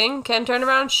of leaving, Ken turned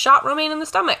around and shot Romaine in the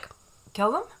stomach.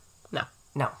 Killed him?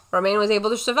 No. Romaine was able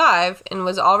to survive and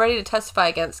was all ready to testify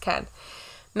against Ken.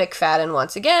 McFadden,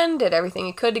 once again, did everything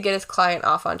he could to get his client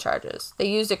off on charges. They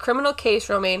used a criminal case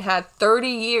Romaine had 30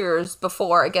 years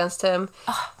before against him,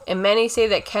 and many say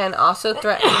that Ken also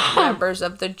threatened members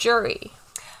of the jury.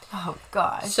 Oh,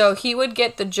 gosh. So he would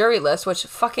get the jury list, which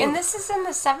fucking... And this is in the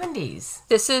 70s.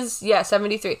 This is,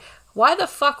 73. Why the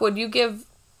fuck would you give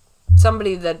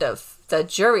somebody the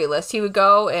jury list? He would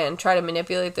go and try to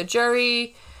manipulate the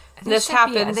jury. This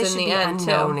happens in the end, too.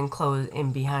 They should be unknown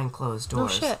and behind closed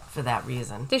doors for that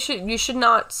reason. You should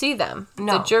not see them.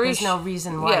 No, the jury there's no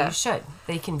reason why you should.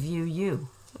 They can view you.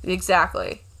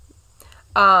 Exactly.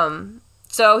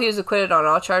 So he was acquitted on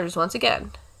all charges once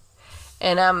again.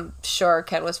 And I'm sure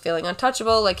Ken was feeling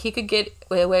untouchable, like he could get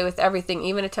away with everything,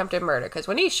 even attempted murder. Because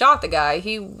when he shot the guy,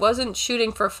 he wasn't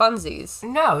shooting for funsies.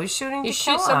 No, he's shooting to kill him. You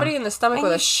shoot somebody in the stomach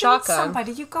with a shotgun. You shoot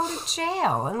somebody, you go to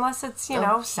jail. Unless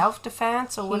it's,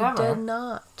 self-defense or whatever. He did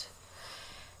not.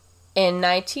 In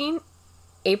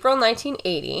April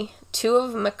 1980, two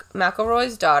of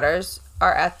McElroy's daughters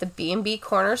are at the B&B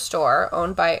Corner store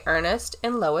owned by Ernest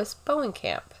and Lois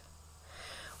Bowenkamp.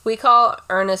 We call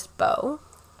Ernest Bo.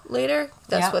 Later,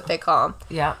 that's what they call him.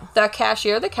 Yeah. The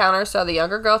cashier at the counter saw the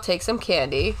younger girl take some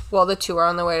candy while the two are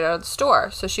on their way out of the store.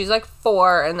 So she's like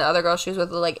 4, and the other girl she was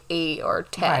with like 8 or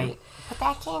 10. Right. Put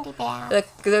that candy back.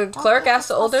 The clerk asked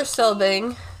the older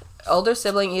sibling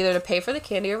either to pay for the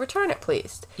candy or return it,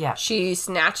 please. Yeah. She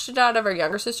snatched it out of her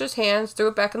younger sister's hands, threw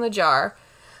it back in the jar.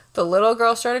 The little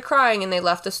girl started crying, and they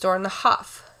left the store in a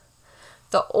huff.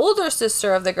 The older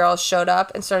sister of the girls showed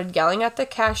up and started yelling at the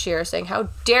cashier, saying, "How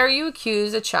dare you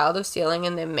accuse a child of stealing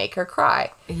and then make her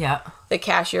cry?" Yeah. The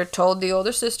cashier told the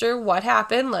older sister what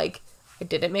happened, like, "I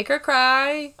didn't make her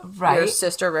cry. Right. Your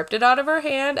sister ripped it out of her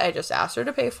hand. I just asked her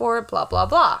to pay for it, blah, blah,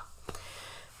 blah."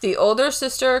 The older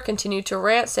sister continued to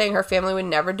rant, saying her family would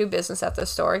never do business at the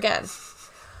store again.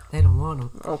 They don't want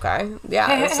them. Okay.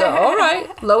 Yeah. So, all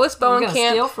right. Lois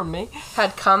Bowenkamp from me.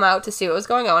 had come out to see what was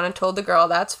going on and told the girl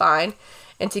that's fine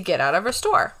and to get out of her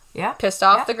store. Yeah. Pissed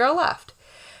off, the girl left.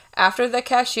 After the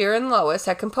cashier and Lois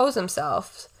had composed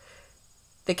themselves,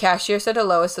 the cashier said to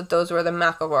Lois that those were the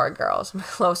McElroy girls.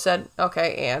 Lois said,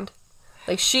 "Okay, and?"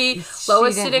 Like,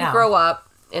 Lois didn't grow up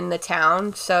in the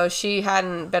town, so she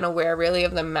hadn't been aware really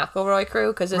of the McElroy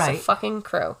crew because it's a fucking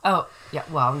crew. Oh, yeah.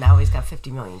 Well, now he's got 50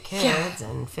 million kids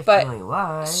and 50 million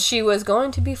wives. She was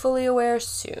going to be fully aware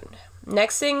soon.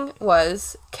 Next thing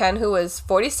was Ken, who was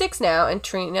 46 now, and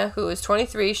Trina, who was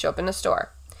 23, show up in the store.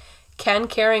 Ken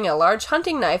carrying a large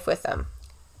hunting knife with him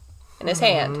in his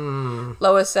hand.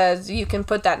 Lois says, "You can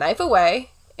put that knife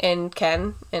away." And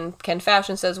Ken, in Ken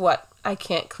fashion, says, "What? I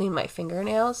can't clean my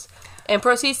fingernails?" And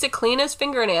proceeds to clean his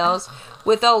fingernails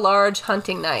with a large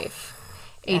hunting knife.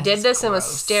 He did this and was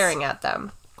staring at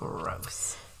them.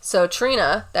 Gross. So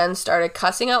Trina then started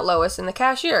cussing out Lois and the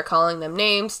cashier, calling them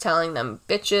names, telling them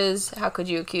bitches. "How could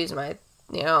you accuse my,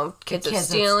 kids of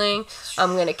stealing?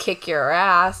 I'm going to kick your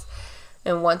ass."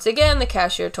 And once again, the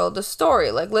cashier told the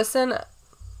story. Like, "Listen,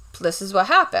 this is what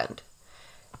happened."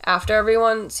 After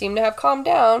everyone seemed to have calmed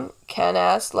down, Ken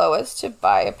asked Lois to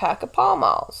buy a pack of Pall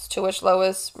Malls, to which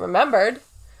Lois remembered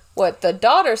What the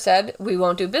daughter said, we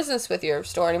won't do business with your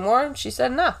store anymore. She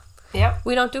said, no. Yep.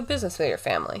 We don't do business with your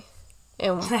family.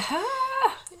 And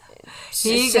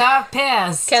he got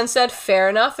pissed. Ken said, fair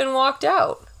enough, and walked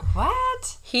out.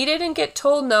 What? He didn't get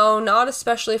told no, not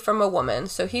especially from a woman.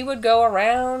 So he would go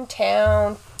around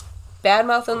town,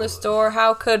 badmouthing the store.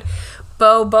 How could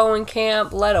Bo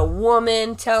Bowenkamp let a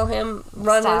woman tell him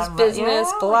run his business?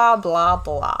 Yeah. Blah, blah,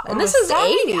 blah. And this is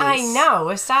 80s. I know.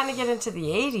 We're starting to get into the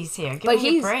 80s here. Give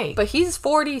me a break. But he's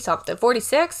 40-something.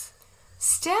 46?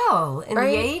 Still, in the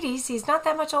 80s, he's not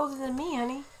that much older than me,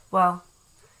 honey. Well,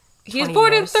 he's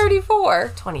born in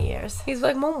 34. 20 years. He's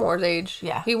like Momore's age.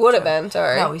 Yeah. He would have been,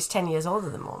 sorry. No, he's 10 years older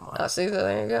than Momore. Oh, see, so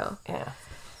there you go. Yeah.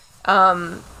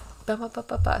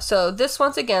 So this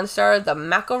once again started the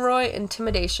McElroy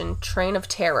intimidation train of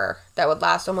terror that would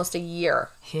last almost a year.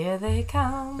 Here they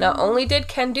come. Not only did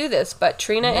Ken do this, but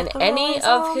Trina and any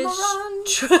of his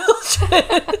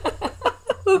children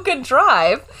who could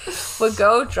drive would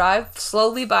go drive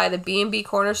slowly by the B&B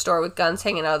corner store with guns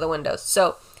hanging out of the windows.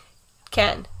 So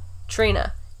Ken,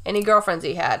 Trina, any girlfriends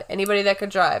he had, anybody that could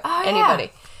drive,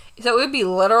 anybody. Yeah. So it would be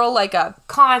literal like a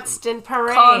constant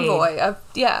parade. Convoy of,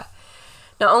 yeah.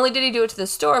 Not only did he do it to the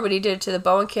store, but he did it to the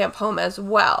Bowenkamp home as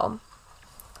well.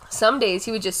 Some days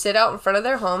he would just sit out in front of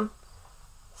their home,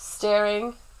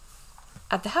 staring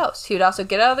at the house. He would also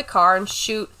get out of the car and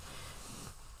shoot,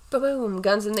 boom,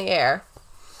 guns in the air.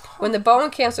 When the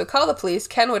Bowenkamps would call the police,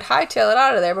 Ken would hightail it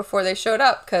out of there before they showed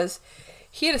up because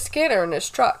he had a scanner in his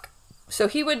truck. So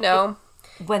he would know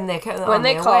when they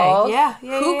called,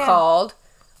 who called,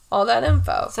 all that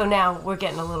info. So now we're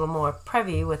getting a little more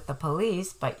privy with the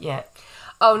police, but yet...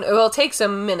 Oh, well, it takes a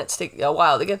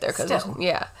while to get there.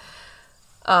 Yeah.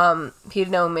 He'd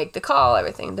know, make the call,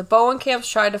 everything. The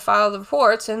Bowenkamps tried to file the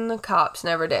reports, and the cops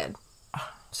never did.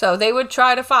 So they would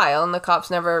try to file, and the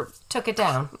cops never... Took it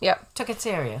down. Yep. Took it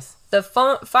serious. The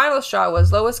final straw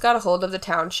was Lois got a hold of the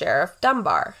town sheriff,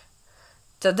 Dunbar.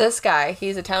 So this guy,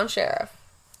 he's a town sheriff.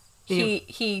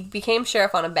 He became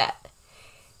sheriff on a bet.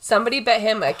 Somebody bet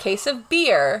him a case of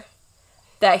beer...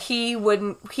 that he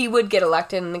would get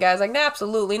elected, and the guy's like, nah,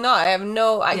 absolutely not.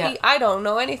 I don't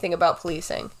know anything about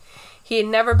policing. He had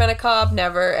never been a cop,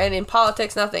 never, and in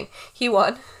politics, nothing. He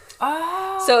won.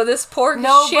 Oh. So this poor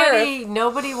sheriff...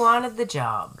 Nobody wanted the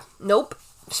job. Nope.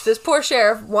 This poor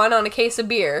sheriff won on a case of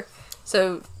beer.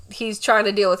 So he's trying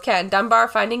to deal with Ken. Dunbar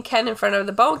finding Ken in front of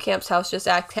the Bowenkamp's house just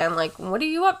asked Ken, like, what are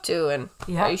you up to? And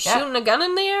are you shooting a gun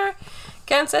in the air?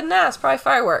 Ken said, nah, it's probably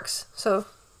fireworks. So...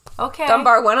 Okay.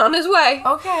 Dunbar went on his way.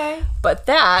 Okay. But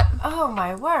that... Oh,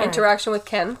 my word. Interaction with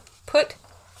Ken put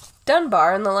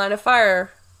Dunbar in the line of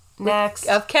fire. Next.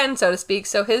 Of Ken, so to speak.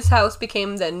 So his house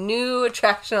became the new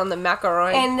attraction on the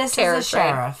McElroy And this is a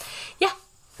sheriff. Yeah.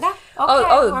 Yeah.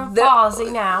 Okay. We're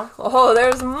ballsy now. Oh,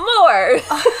 there's more.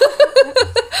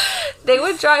 They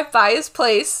would drive by his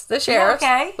place, the sheriff,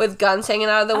 with guns hanging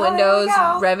out of the windows,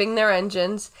 revving their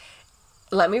engines.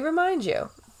 Let me remind you.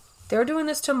 They were doing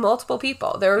this to multiple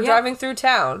people. They were driving through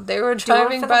town. They were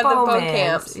driving by the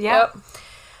Bowenkamps. Yep.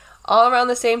 All around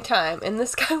the same time. And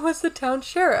this guy was the town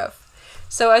sheriff.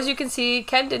 So as you can see,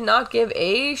 Ken did not give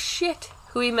a shit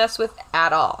who he messed with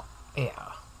at all.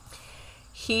 Yeah.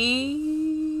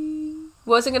 He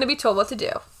wasn't going to be told what to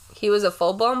do. He was a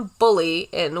full-blown bully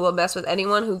and will mess with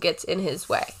anyone who gets in his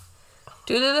way.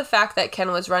 Due to the fact that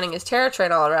Ken was running his terror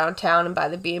train all around town and by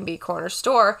the B&B corner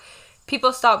store...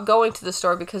 People stopped going to the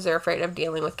store because they're afraid of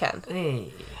dealing with Ken.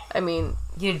 Hey. I mean...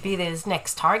 You'd be his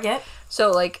next target.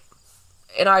 So, like,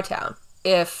 in our town,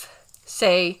 if,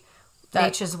 say...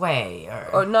 Nature's Way,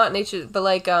 or not Nature's... But,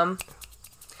 like,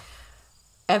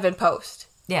 Evan Post.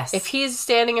 Yes. If he's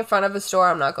standing in front of a store,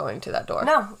 I'm not going to that door.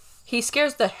 No. He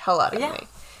scares the hell out of me.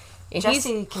 And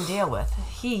Jesse can deal with.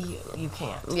 You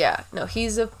can't. Yeah. No,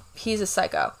 he's a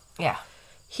psycho. Yeah.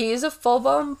 He's a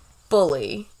full-blown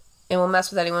bully... and will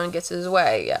mess with anyone who gets his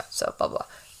way. Yeah, so blah, blah.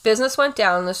 Business went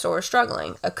down and the store was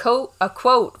struggling. A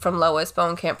quote from Lois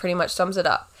Bowenkamp pretty much sums it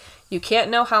up. You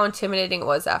can't know how intimidating it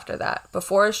was after that.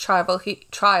 Before his trial,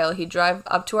 he'd drive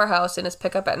up to our house in his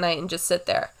pickup at night and just sit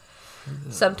there.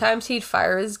 Mm-hmm. Sometimes he'd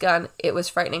fire his gun. It was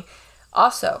frightening.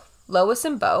 Also, Lois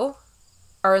and Bo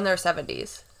are in their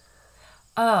 70s.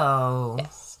 Oh.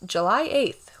 Yes. July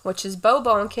 8th, which is Bo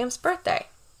Bowenkamp's birthday.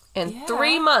 And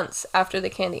 3 months after the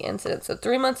candy incident, so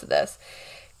 3 months of this,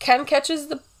 Ken catches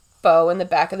the Bo in the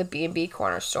back of the B&B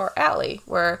corner store alley,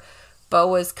 where Bo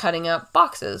was cutting up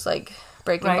boxes, like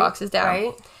breaking boxes down.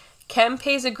 Right. Ken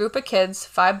pays a group of kids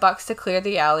 $5 to clear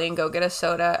the alley and go get a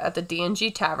soda at the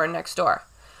D&G Tavern next door.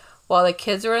 While the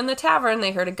kids were in the tavern,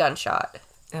 they heard a gunshot.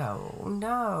 Oh,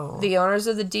 no. The owners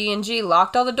of the D&G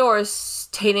locked all the doors,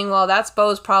 stating, well, that's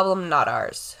Bo's problem, not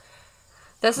ours.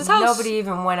 This is how nobody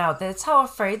even went out. That's how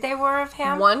afraid they were of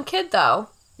him. One kid, though,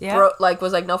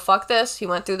 was like, no, fuck this. He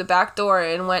went through the back door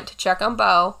and went to check on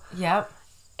Bo. Yep.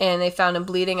 And they found him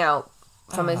bleeding out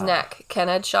from his neck. Ken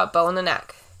had shot Bo in the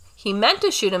neck. He meant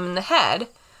to shoot him in the head,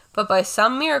 but by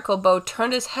some miracle, Bo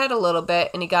turned his head a little bit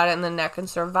and he got it in the neck and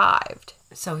survived.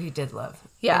 So he did live.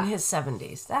 Yeah. In his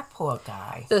 70s. That poor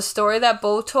guy. The story that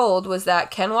Bo told was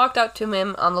that Ken walked up to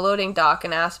him on the loading dock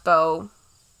and asked Bo,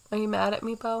 "Are you mad at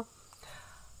me, Bo?"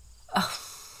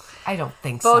 I don't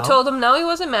think so. Bo told him no, he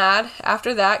wasn't mad.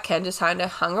 After that, Ken just kind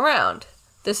of hung around.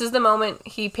 This is the moment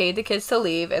he paid the kids to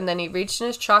leave, and then he reached in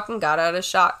his truck and got out his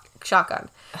shotgun.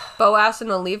 Bo asked him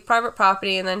to leave private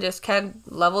property, and then just Ken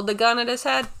leveled the gun at his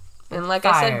head. And like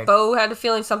I said, Bo had a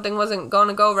feeling something wasn't going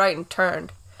to go right and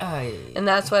turned. And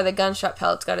that's why the gunshot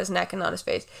pellets got his neck and not his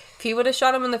face. If he would have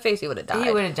shot him in the face, he would have died.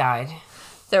 He would have died.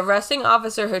 The arresting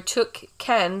officer who took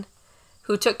Ken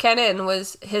in,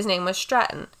 his name was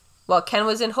Stratton. While Ken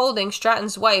was in holding,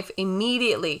 Stratton's wife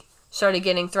immediately started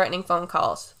getting threatening phone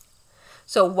calls.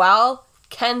 So while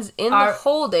Ken's in the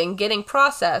holding, getting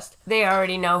processed, they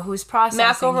already know who's processing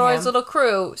McElroy's him. little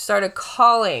crew started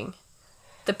calling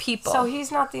the people. So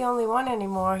he's not the only one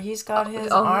anymore. He's got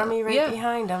his army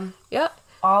behind him. Yep.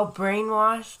 All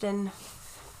brainwashed and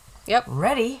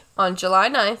ready. On July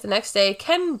 9th, the next day,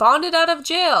 Ken bonded out of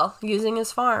jail using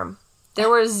his farm. There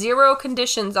were 0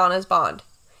 conditions on his bond.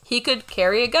 He could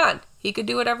carry a gun. He could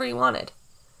do whatever he wanted.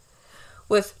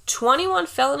 With 21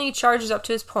 felony charges up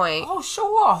to his point. Oh,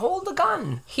 sure. Hold the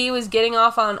gun. He was getting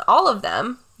off on all of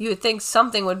them. You would think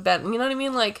something would be, you know what I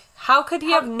mean? Like, how could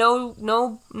he have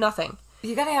nothing?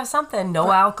 You gotta have something.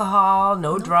 No alcohol,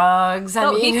 no drugs.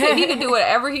 I mean, he could do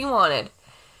whatever he wanted.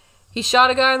 He shot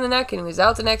a guy in the neck and he was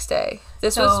out the next day.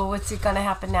 What's gonna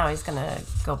happen now? He's gonna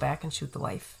go back and shoot the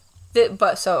wife.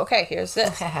 Here's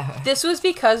this. This was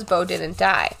because Bo didn't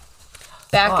die.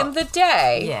 Back in the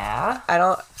day,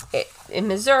 in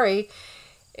Missouri,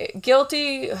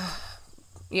 guilty,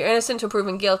 you're innocent until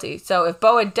proven guilty. So if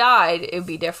Bo had died, it would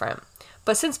be different.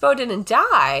 But since Bo didn't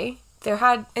die,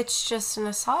 it's just an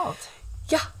assault.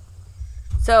 Yeah.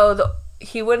 So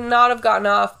he would not have gotten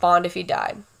off bond if he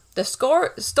died. The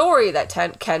story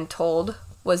that Ken told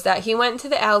was that he went into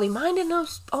the alley minding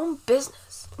his own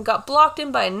business and got blocked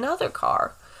in by another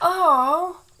car.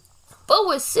 Oh. Bo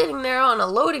was sitting there on a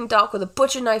loading dock with a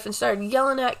butcher knife and started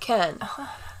yelling at Ken.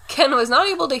 Ken was not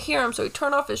able to hear him, so he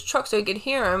turned off his truck so he could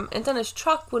hear him, and then his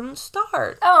truck wouldn't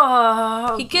start.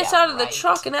 Oh, he gets out of the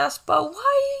truck and asks Bo, "Why are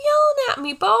you yelling at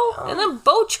me, Bo?" And then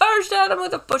Bo charged at him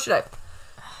with a butcher knife.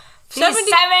 He's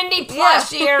 70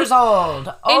 plus years old.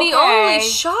 Okay. And he only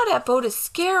shot at Bo to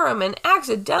scare him and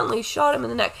accidentally shot him in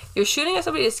the neck. You're shooting at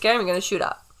somebody to scare him, you're going to shoot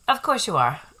up. Of course you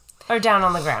are. Or down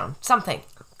on the ground. Something.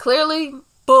 Clearly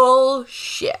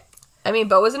bullshit. I mean,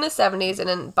 Bo was in his 70s,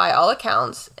 and by all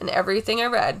accounts, and everything I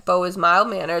read, Bo was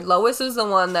mild-mannered. Lois was the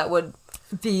one that would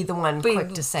be the one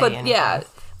quick to say anything. Yeah,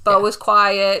 Bo was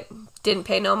quiet, didn't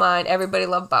pay no mind. Everybody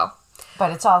loved Bo.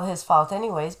 But it's all his fault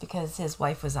anyways, because his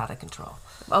wife was out of control.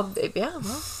 Well, yeah.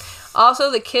 Well. Also,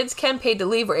 the kids Ken paid to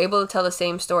leave were able to tell the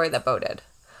same story that Bo did.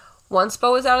 Once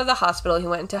Bo was out of the hospital, he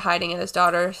went into hiding at his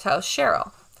daughter's house,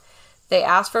 Cheryl. They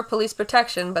asked for police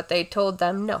protection, but they told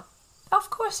them no. Of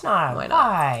course not. Why not?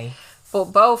 Why? Well,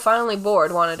 Bo, finally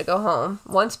bored, wanted to go home.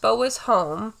 Once Bo was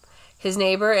home, his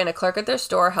neighbor and a clerk at their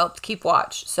store helped keep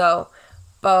watch. So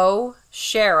Bo,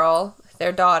 Cheryl,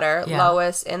 their daughter,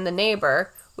 Lois, and the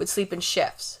neighbor would sleep in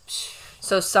shifts.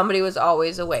 So somebody was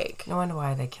always awake. No wonder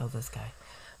why they killed this guy.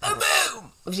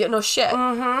 No shit.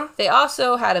 Mm-hmm. They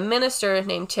also had a minister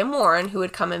named Tim Warren who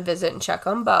would come and visit and check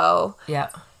on Bo. Yeah.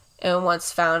 And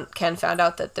once Ken found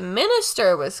out that the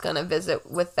minister was going to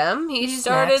visit with them, he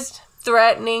started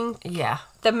threatening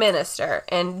the minister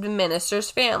and the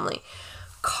minister's family.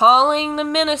 Calling the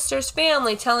minister's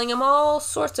family, telling him all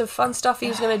sorts of fun stuff he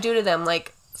was going to do to them,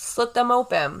 like slit them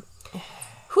open.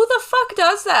 Who the fuck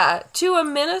does that to a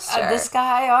minister? This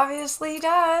guy obviously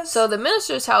does. So the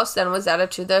minister's house then was added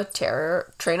to the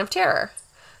train of terror.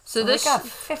 So they got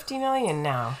 50 million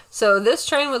now. So this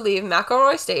train would leave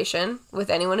McElroy Station with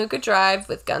anyone who could drive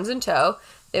with guns in tow.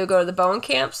 They would go to the Bowen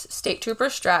camps, State Trooper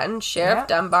Stratton, Sheriff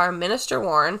Dunbar, Minister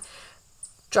Warren,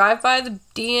 drive by the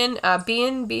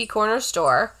B&B corner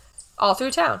store, all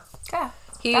through town. Yeah.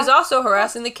 He was also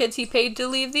harassing the kids he paid to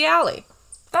leave the alley.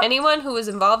 Anyone who was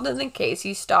involved in the case,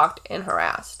 he stalked and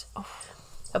harassed.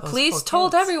 The police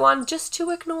told everyone just to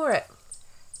ignore it.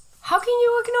 How can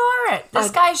you ignore it?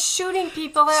 This guy's shooting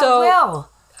people at will.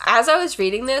 As I was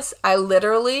reading this, I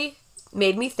literally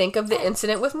made me think of the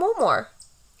incident with Mulmore.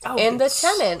 and the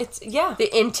tenant. Yeah.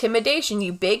 The intimidation,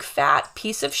 you big fat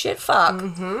piece of shit fuck,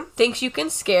 thinks you can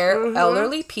scare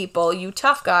elderly people, you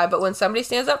tough guy, but when somebody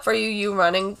stands up for you, you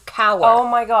run and cower. Oh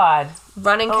my God.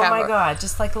 Running cower. Oh my God,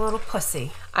 just like a little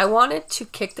pussy. I wanted to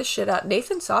kick the shit out.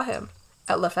 Nathan saw him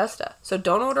at La Festa, so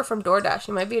don't order from DoorDash.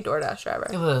 He might be a DoorDash driver.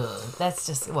 Ugh, that's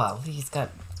just, well, he's got,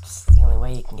 it's the only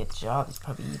way he can get a job. He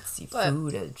probably eats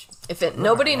food.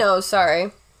 Nobody knows,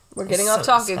 sorry. We're getting off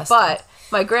talking, but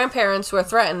my grandparents were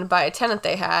threatened by a tenant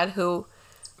they had who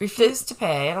refused to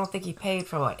pay. I don't think he paid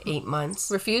for, 8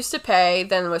 months? Refused to pay,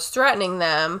 then was threatening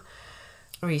them.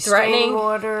 Restraining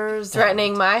orders.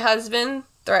 Threatening my husband,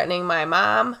 threatening my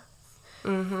mom.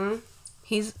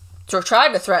 He's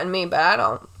tried to threaten me, but I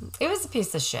don't. It was a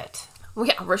piece of shit.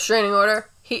 Yeah, restraining order.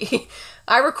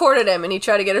 I recorded him, and he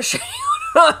tried to get a restraining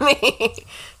order on me.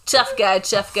 Tough guy,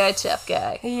 tough guy, tough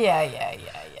guy. Yeah.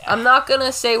 I'm not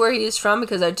gonna say where he's from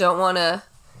because I don't want to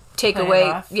take away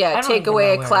a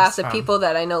class of people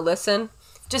that I know listen.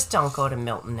 Just don't go to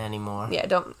Milton anymore. Yeah,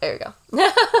 don't. There you go.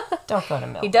 Don't go to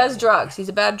Milton. He does drugs. He's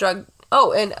a bad drug.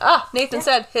 Oh, and Nathan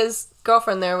said his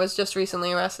girlfriend there was just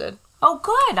recently arrested. Oh,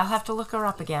 good. I'll have to look her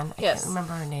up again. I can't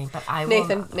remember her name, but I will.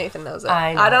 Nathan knows it.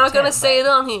 I'm not going to say it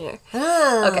on here.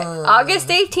 Okay, August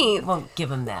 18th. Won't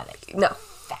give him that. No.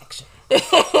 Faction.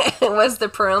 It was the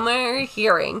preliminary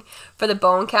hearing for the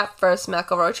Bone Cap vs.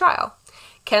 McElroy trial.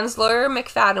 Ken's lawyer,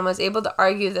 McFadden, was able to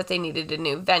argue that they needed a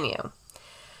new venue.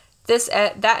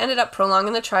 That ended up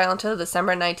prolonging the trial until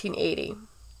December 1980.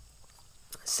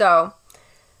 So,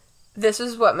 this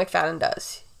is what McFadden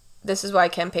does. This is why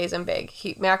Ken pays him big.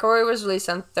 McElroy was released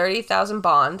on $30,000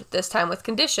 bond, this time with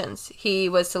conditions. He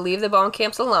was to leave the Bone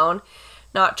Camps alone,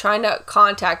 not trying to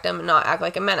contact them, and not act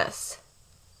like a menace.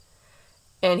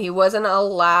 And he wasn't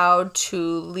allowed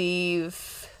to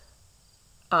leave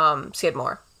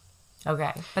Skidmore.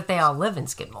 Okay, but they all live in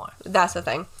Skidmore. That's the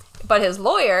thing. But his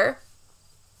lawyer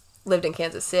lived in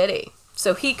Kansas City.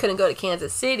 So he couldn't go to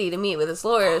Kansas City to meet with his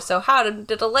lawyer. So how to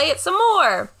delay it some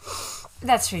more?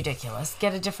 That's ridiculous.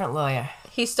 Get a different lawyer.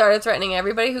 He started threatening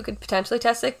everybody who could potentially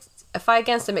testify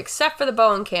against him except for the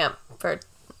Bowen camp for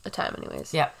a time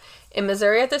anyways. Yeah. In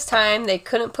Missouri at this time, they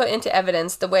couldn't put into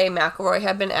evidence the way McElroy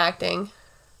had been acting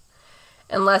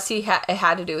unless it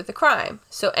had to do with the crime.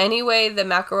 So any way that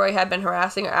McElroy had been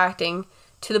harassing or acting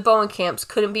to the Bowen camps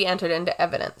couldn't be entered into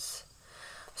evidence.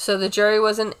 So the jury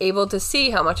wasn't able to see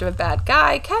how much of a bad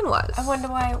guy Ken was. I wonder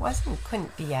why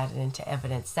couldn't be added into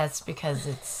evidence. That's because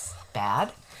it's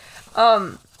bad.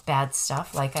 Bad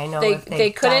stuff. Like I know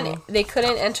they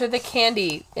couldn't enter the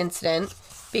candy incident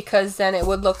because then it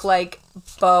would look like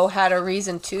Bo had a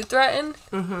reason to threaten.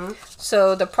 Mm-hmm.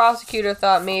 So the prosecutor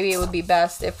thought maybe it would be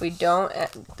best if we don't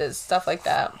do stuff like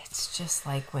that. It's just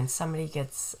like when somebody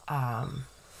gets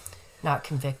not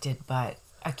convicted but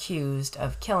accused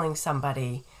of killing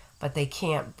somebody, but they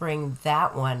can't bring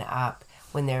that one up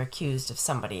when they're accused of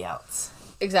somebody else.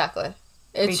 Exactly.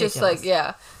 It's Ridiculous. Just like,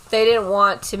 yeah. They didn't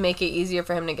want to make it easier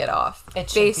for him to get off.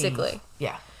 Basically.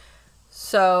 Yeah.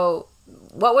 So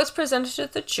what was presented to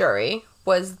the jury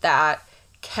was that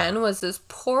Ken was this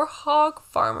poor hog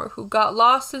farmer who got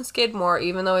lost in Skidmore,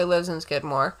 even though he lives in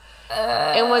Skidmore,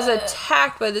 and was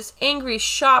attacked by this angry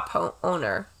shop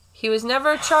owner. He was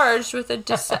never charged with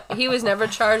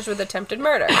attempted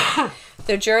murder.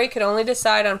 The jury could only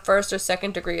decide on first or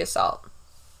second degree assault.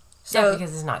 So,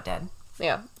 because he's not dead.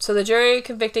 Yeah. So the jury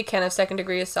convicted Ken of second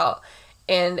degree assault.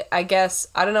 And I guess,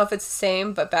 I don't know if it's the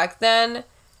same, but back then,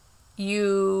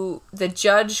 the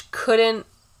judge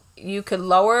you could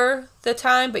lower the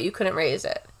time, but you couldn't raise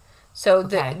it. So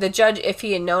the judge, if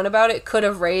he had known about it, could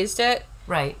have raised it.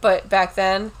 Right. But back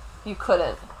then, you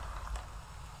couldn't.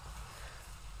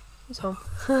 So,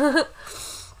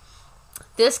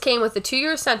 this came with a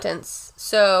 2-year sentence,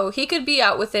 so he could be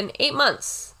out within 8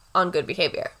 months on good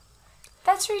behavior.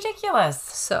 That's ridiculous.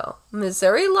 So,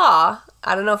 Missouri law,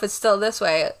 I don't know if it's still this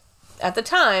way, at the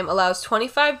time, allows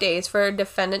 25 days for a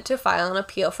defendant to file an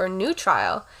appeal for a new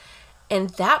trial, and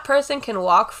that person can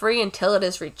walk free until it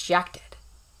is rejected.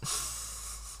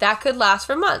 That could last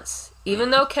for months.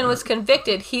 Even though Ken was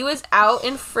convicted, he was out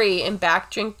and free and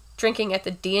back drinking at the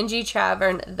D&G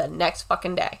Tavern the next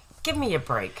fucking day. Give me a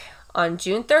break. On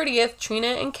June 30th, Trina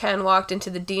and Ken walked into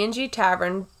the D&G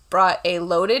Tavern, brought a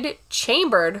loaded,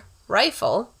 chambered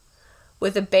rifle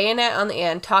with a bayonet on the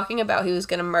end, talking about he was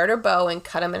going to murder Bo and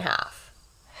cut him in half.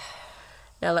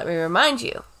 Now let me remind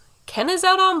you, Ken is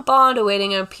out on bond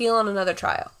awaiting an appeal on another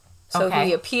trial. So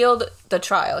he appealed the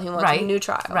trial. He wants a new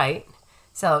trial. Right.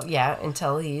 So, yeah,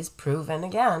 until he's proven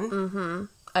again. Mm-hmm.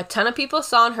 A ton of people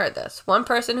saw and heard this. One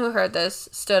person who heard this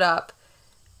stood up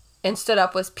and stood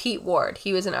up was Pete Ward.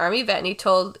 He was an Army vet, and he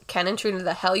told Ken and Trina,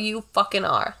 the hell you fucking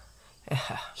are.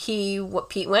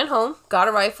 Pete went home, got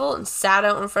a rifle, and sat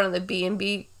out in front of the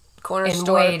B&B corner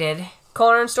store. And waited.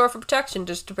 Corner store for protection,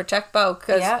 just to protect Bo,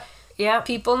 because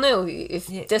people knew if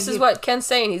this is what Ken's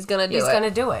saying, he's going to do it. He's going to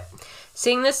do it.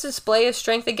 Seeing this display of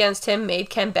strength against him made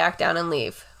Ken back down and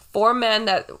leave. 4 men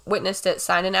that witnessed it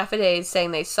signed an affidavit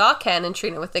saying they saw Ken and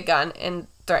Trina with the gun and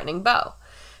threatening Bo.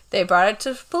 They brought it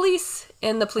to police,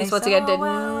 and the police once again did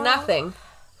nothing.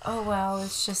 Oh, well,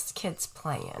 it's just kids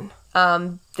playing.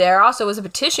 There also was a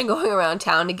petition going around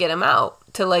town to get him out,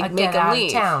 to make him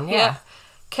leave. Of town, yeah.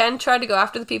 Ken tried to go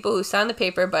after the people who signed the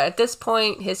paper, but at this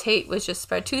point, his hate was just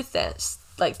spread too thin.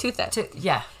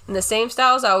 In the same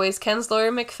style as always, Ken's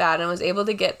lawyer McFadden was able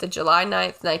to get the July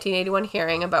 9th, 1981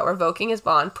 hearing about revoking his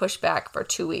bond pushed back for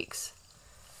 2 weeks.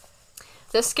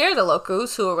 This scared the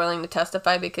locals, who were willing to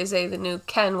testify because they knew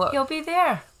Ken what He'll be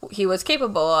there. he was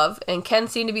capable of, and Ken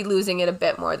seemed to be losing it a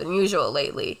bit more than usual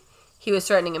lately. He was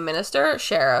threatening a minister, a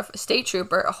sheriff, a state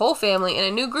trooper, a whole family, and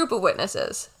a new group of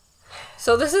witnesses.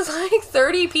 So this is like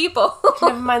 30 people.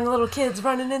 Never mind the little kids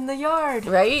running in the yard.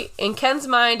 Right? In Ken's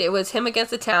mind, it was him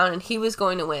against the town, and he was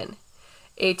going to win.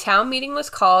 A town meeting was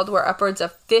called where upwards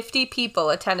of 50 people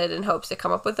attended in hopes to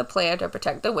come up with a plan to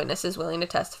protect the witnesses willing to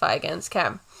testify against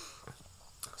Ken.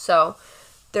 So,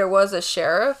 there was a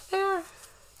sheriff there.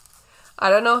 I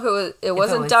don't know who... It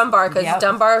wasn't Dunbar, because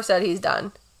Dunbar said he's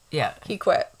done. Yeah. He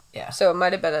quit. Yeah. So, it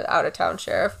might have been an out-of-town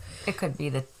sheriff. It could be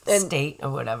the state or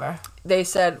whatever. They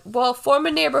said, well, form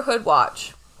a neighborhood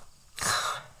watch.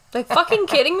 Like, fucking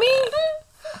kidding me?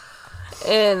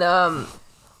 And,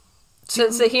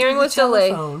 since the hearing was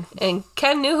delayed, and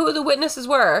Ken knew who the witnesses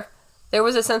were, there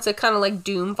was a sense of kind of like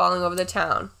doom falling over the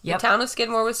town. Yep. The town of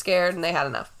Skidmore was scared, and they had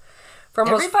enough. For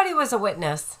everybody was a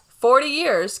witness. 40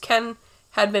 years, Ken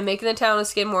had been making the town of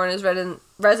Skidmore and his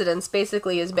residents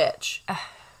basically his bitch.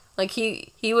 Like,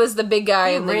 he was the big guy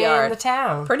in the yard. He ran the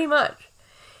town. Pretty much.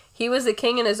 He was the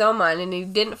king in his own mind, and if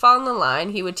he didn't fall in the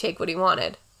line, he would take what he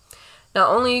wanted. Not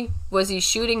only was he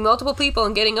shooting multiple people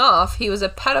and getting off, he was a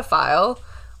pedophile.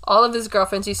 All of his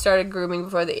girlfriends he started grooming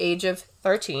before the age of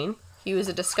 13. He was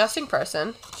a disgusting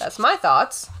person. That's my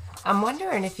thoughts. I'm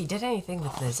wondering if he did anything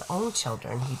with his own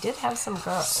children. He did have some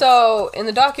girls. So, in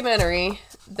the documentary,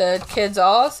 the kids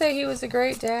all say he was a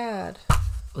great dad.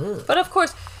 Ugh. But of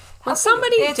course, when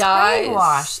somebody dies... It's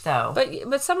brainwashed, though.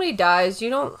 But somebody dies,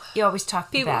 you don't... You always talk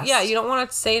the best. Yeah, you don't want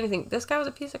to say anything. This guy was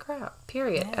a piece of crap.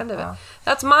 Period. Yeah, end of it.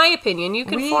 That's my opinion. You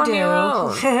can form your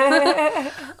own.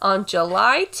 On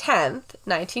July 10th,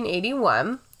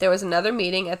 1981, there was another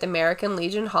meeting at the American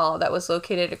Legion Hall that was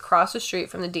located across the street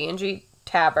from the D&G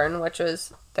Tavern, which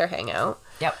was their hangout.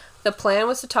 Yep. The plan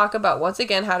was to talk about, once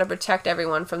again, how to protect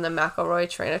everyone from the McElroy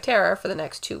Train of Terror for the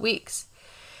next 2 weeks.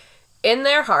 In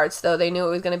their hearts, though, they knew it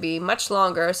was going to be much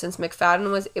longer since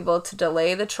McFadden was able to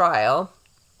delay the trial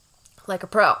like a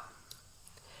pro.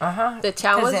 The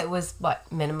town was... Because it was,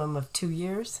 what, minimum of 2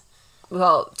 years?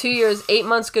 Well, 2 years, 8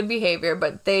 months good behavior,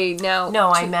 but they now...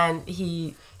 No, I meant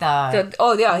he... he could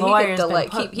delay.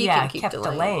 He can keep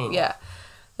delaying. Yeah.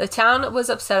 The town was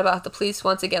upset about the police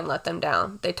once again let them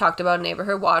down. They talked about a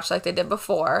neighborhood watch like they did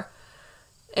before,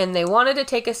 and they wanted to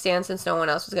take a stand since no one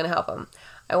else was going to help them.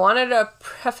 I wanted to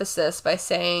preface this by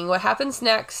saying what happens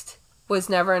next was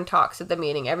never in talks at the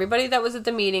meeting. Everybody that was at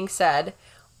the meeting said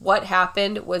what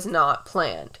happened was not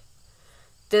planned.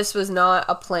 This was not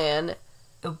a plan.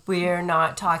 We're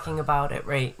not talking about it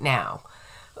right now.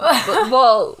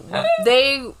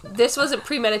 This wasn't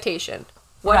premeditation.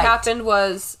 What happened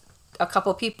was a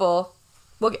couple people...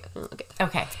 We'll get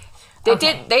okay. They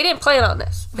didn't plan on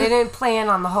this. They didn't plan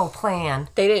on the whole plan.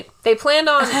 They didn't. They planned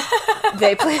on...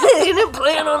 They didn't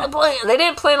plan on the plan. They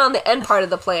didn't plan on the end part of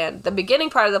the plan. The beginning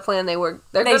part of the plan,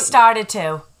 they started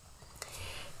to.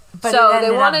 But so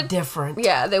they wanted different.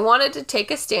 Yeah, they wanted to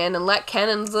take a stand and let Ken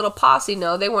and his little posse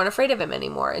know they weren't afraid of him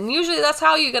anymore. And usually that's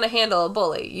how you're going to handle a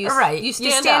bully. You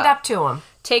stand up to him.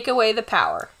 Take away the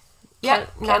power. Yeah,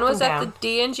 Ken was at the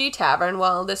D&G Tavern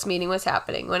while this meeting was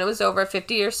happening. When it was over,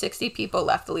 50 or 60 people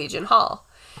left the Legion Hall.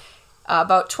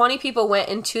 About 20 people went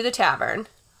into the tavern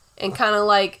and kind of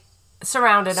like...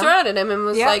 Surrounded him and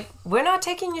was like... We're not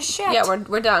taking your shit. Yeah,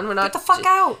 we're done. We're not... Get the fuck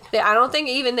out. I don't think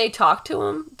even they talked to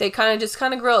him. They kind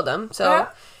of grilled him. So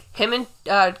him and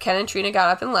Ken and Trina got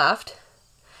up and left.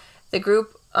 The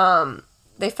group,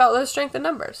 they felt the strength in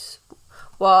numbers.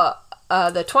 Well...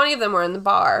 the 20 of them were in the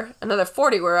bar. Another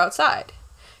 40 were outside.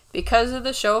 Because of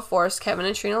the show of force, Kevin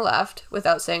and Trina left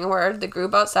without saying a word. The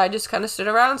group outside just kind of stood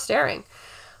around staring.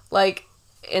 Like,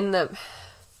 in the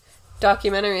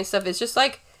documentary and stuff, it's just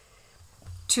like...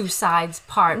 Two sides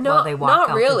part while they walk out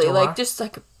Not really. the door. Like, just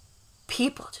like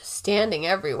people just standing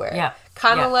everywhere. Yeah.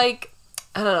 Kind of like,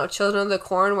 I don't know, Children of the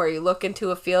Corn, where you look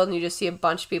into a field and you just see a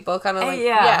bunch of people kind of like,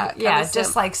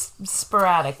 just like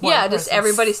sporadic. Just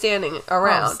everybody standing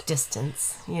around.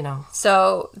 Distance, you know.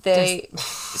 So they're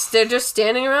just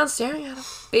standing around staring at him.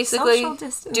 Basically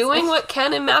doing what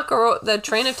Ken and McElroy, the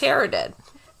Train of Terror, did.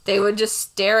 They would just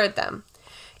stare at them.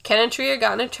 Ken and Tria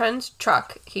got in a Ken's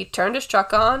truck. He turned his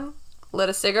truck on, lit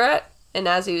a cigarette, and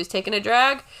as he was taking a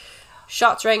drag,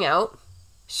 shots rang out.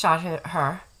 Shot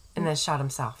her, and then shot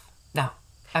himself. No.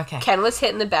 Okay. Ken was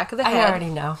hit in the back of the head. I already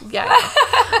know. Yeah.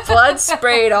 Blood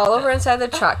sprayed all over inside the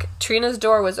truck. Trina's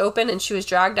door was open, and she was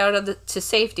dragged out to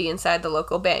safety inside the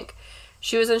local bank.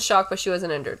 She was in shock, but she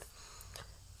wasn't injured.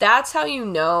 That's how you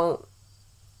know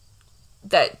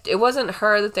that it wasn't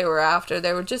her that they were after.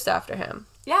 They were just after him.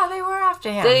 Yeah, they were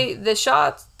after him. The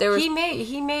shots. He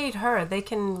made her. They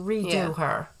can redo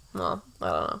her. Well, I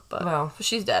don't know, but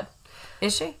she's dead.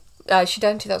 Is she? She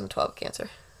died in 2012 of cancer.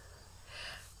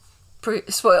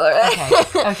 Spoiler.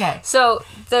 Okay. So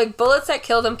the bullets that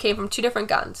killed him came from 2 different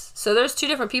guns. So there's 2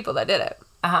 different people that did it.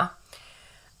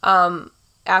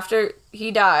 After he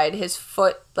died, his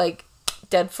foot, like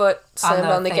dead foot, slammed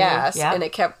on the gas, and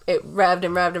it revved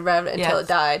and revved and revved until it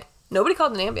died. Nobody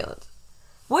called an ambulance.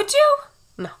 Would you?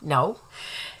 No.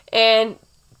 And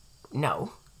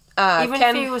no. Even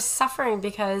if he was suffering,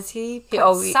 because he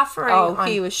was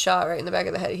shot right in the back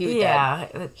of the head. He was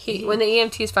dead. When the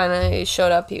EMTs finally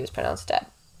showed up, he was pronounced dead.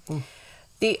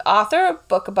 The author of a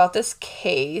book about this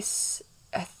case,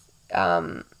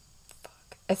 I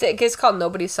think it's called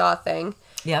Nobody Saw a Thing.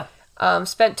 Yeah.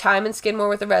 Spent time in Skidmore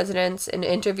with the residents and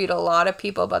interviewed a lot of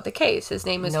people about the case. His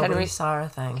name is Nobody Saw a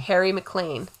Thing. Harry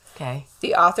McLean. Okay.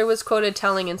 The author was quoted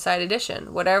telling Inside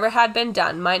Edition, "Whatever had been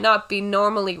done might not be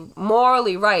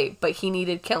morally right, but he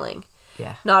needed killing.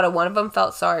 Yeah. Not a one of them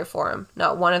felt sorry for him.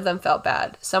 Not one of them felt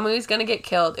bad. Someone was going to get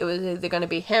killed. It was either going to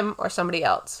be him or somebody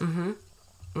else."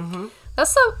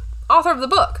 That's the author of the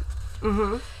book.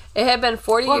 It had been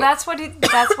 40 years. Well, that's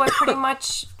what pretty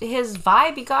much his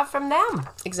vibe he got from them.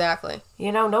 Exactly.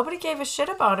 You know, nobody gave a shit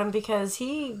about him because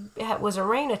he was a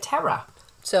reign of terror.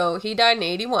 So he died in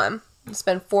 1981. It's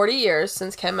been 40 years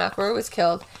since Ken McElroy was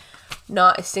killed.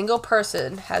 Not a single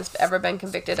person has ever been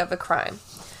convicted of a crime.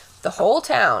 The whole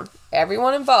town,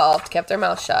 everyone involved, kept their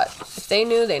mouth shut. If they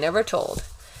knew, they never told.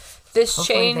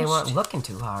 Hopefully they weren't looking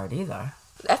too hard either.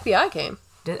 The FBI came.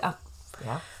 Yeah.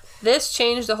 This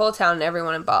changed the whole town and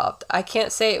everyone involved. I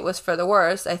can't say it was for the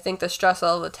worst. I think the stress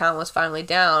level of the town was finally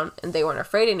down and they weren't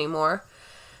afraid anymore.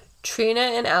 Trina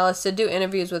and Alice did do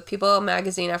interviews with People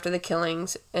magazine after the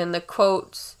killings, and the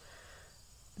quotes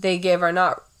they give are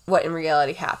not what in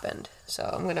reality happened. So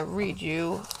I'm going to read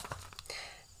you.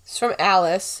 It's from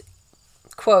Alice.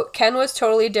 Quote, "Ken was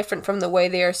totally different from the way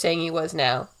they are saying he was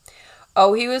now.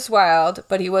 Oh, he was wild,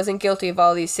 but he wasn't guilty of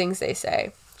all these things they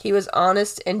say. He was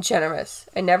honest and generous.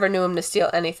 I never knew him to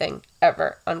steal anything,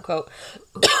 ever," unquote.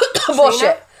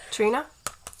 Bullshit. Trina?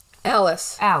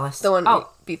 Alice. The one we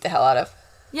beat the hell out of.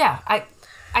 Yeah, I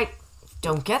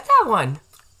don't get that one.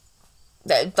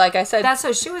 Like I said.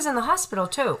 So she was in the hospital,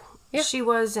 too. Yeah. She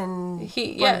was in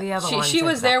one of the other ones. She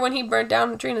was there when he burnt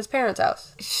down Trina's parents'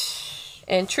 house.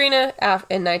 And Trina,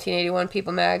 in 1981,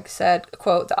 People Mag said,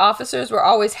 quote, "The officers were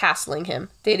always hassling him.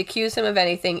 They'd accuse him of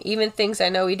anything, even things I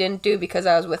know he didn't do because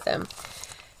I was with him.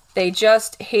 They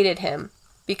just hated him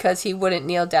because he wouldn't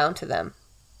kneel down to them."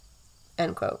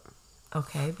 End quote.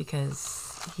 Okay,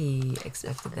 because he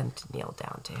expected them to kneel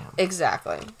down to him.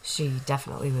 Exactly. She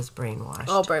definitely was brainwashed.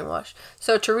 All brainwashed.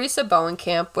 So Teresa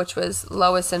Bowenkamp, which was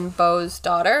Lois and Bo's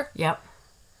daughter. Yep.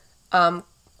 Why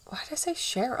did I say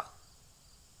Cheryl?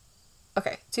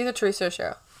 Okay, it's either Teresa or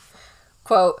Cheryl.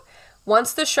 Quote,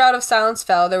 "Once the shroud of silence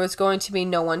fell, there was going to be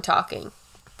no one talking.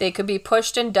 They could be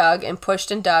pushed and dug and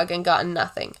gotten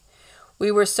nothing. We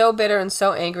were so bitter and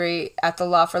so angry at the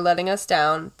law for letting us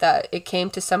down that it came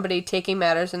to somebody taking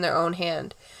matters in their own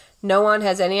hand. No one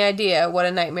has any idea what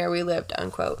a nightmare we lived,"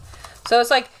 unquote. So it's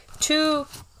like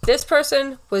this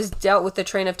person was dealt with the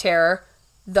Train of Terror.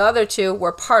 The other 2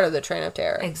 were part of the Train of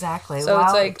Terror. Exactly. So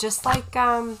it's like just like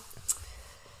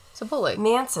it's a bully.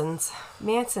 Manson's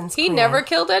He never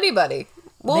killed anybody.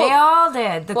 Well, they all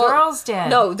did. The girls did.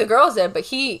 No, the girls did, but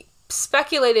he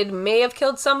speculated may have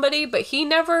killed somebody, but he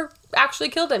never actually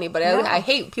killed anybody. No. I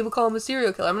hate people call him a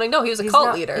serial killer. I'm like, no, he was a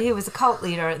cult leader. He was a cult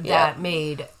leader that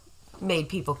made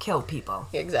people kill people.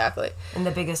 Exactly. And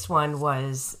the biggest one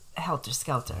was Helter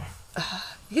Skelter.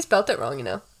 He spelt it wrong, you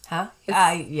know. Huh?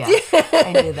 I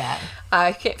knew that.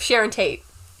 Sharon Tate.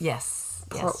 Yes,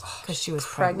 because she was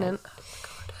pregnant.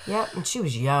 Yeah, and she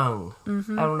was young.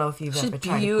 Mm-hmm. I don't know if you've ever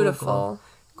tried to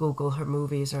Google her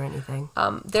movies or anything.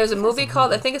 There's a movie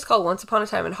called, I think it's called Once Upon a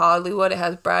Time in Hollywood. It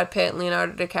has Brad Pitt and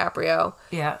Leonardo DiCaprio.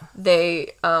 Yeah.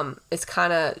 They, it's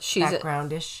kind of, she's...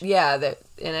 Backgroundish. Yeah, they're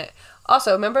in it.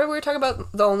 Also, remember we were talking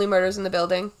about The Only Murders in the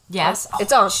Building? Yes.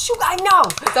 It's on. Shoot, I know.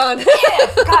 It's on.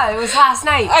 Yeah, God, it was last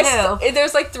night, too.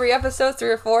 There's like 3 episodes, 3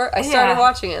 or 4. I started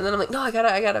watching it, and then I'm like, no, I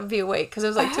gotta be awake, because it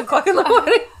was like 2 o'clock in the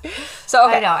morning. So,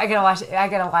 okay. I know, I gotta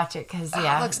watch it, because,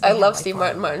 I love Steve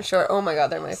Martin Short. Oh my God,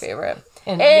 they're my favorite.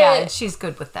 And she's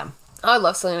good with them. I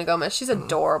love Selena Gomez. She's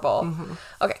adorable. Mm-hmm.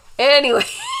 Okay, anyway.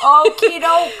 Okie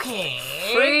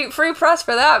dokie. Free press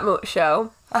for that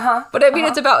show. Uh-huh. But I mean,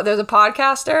 it's about, there's a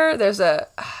podcaster, there's a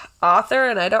author,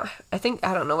 and I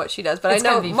don't know what she does, but I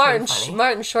know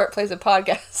Martin Short plays a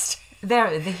podcast. They're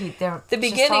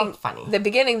beginning, funny. The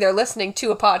beginning, they're listening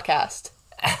to a podcast.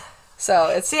 So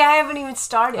it's... See, I haven't even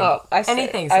started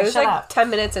anything, so I was shut like up. 10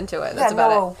 minutes into it. That's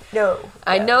about it. No.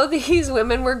 I know these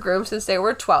women were groomed since they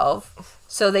were 12,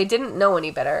 so they didn't know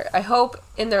any better. I hope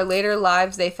in their later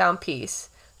lives they found peace.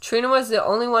 Trina was the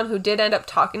only one who did end up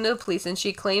talking to the police, and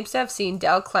she claims to have seen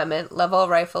Del Clement level a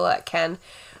rifle at Ken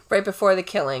right before the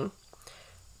killing.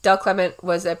 Del Clement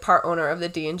was a part owner of the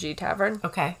D&G Tavern.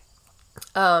 Okay.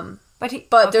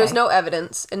 But there's no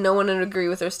evidence, and no one would agree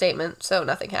with her statement, so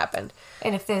nothing happened.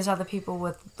 And if there's other people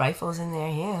with rifles in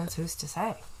their hands, who's to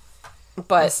say?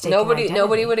 But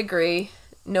nobody would agree.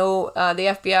 No,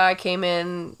 the FBI came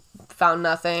in, found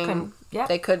nothing.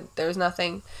 There was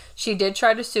nothing. She did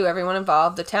try to sue everyone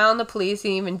involved, the town, the police,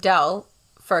 and even Del,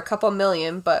 for a couple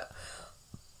million, but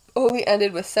only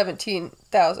ended with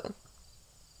 $17,000.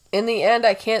 In the end,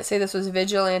 I can't say this was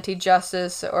vigilante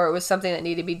justice or it was something that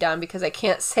needed to be done, because I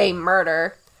can't say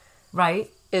murder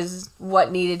is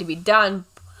what needed to be done.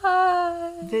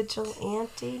 But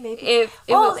vigilante, maybe?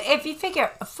 If you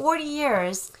figure 40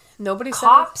 years,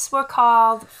 cops were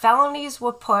called, felonies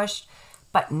were pushed,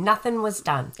 but nothing was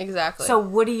done. Exactly. So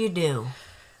what do you do?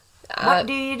 What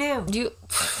do you do?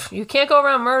 You can't go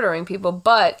around murdering people,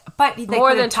 but they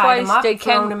more than tied twice them up, they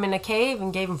thrown them in a cave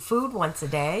and gave them food once a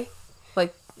day.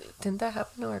 Like, didn't that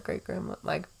happen to our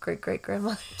my great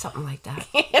grandmother? Something like that.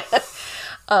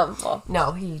 Well,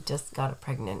 no, he just got her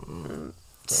pregnant and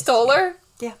stole her.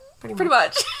 Yeah, pretty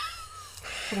much.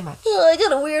 Pretty much. Well, I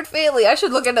got a weird family. I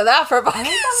should look into that for a podcast. I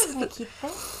think that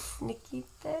was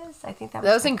Nikitas. I think that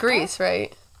was in Greece,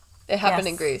 right? It happened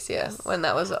in Greece, when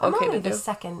that was okay to do. The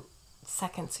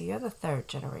second, so you're the third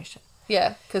generation.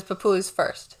 Yeah, because Papu's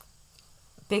first.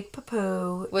 Big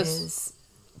Papu is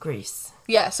Greece.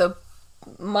 Yeah, so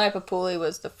my Papuli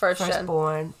was the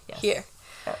firstborn here.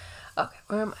 Yeah. Okay,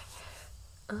 where am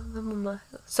I?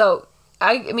 So,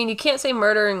 I mean, you can't say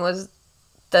murdering was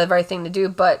the right thing to do,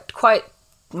 but quite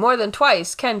more than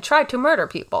twice, Ken tried to murder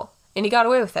people, and he got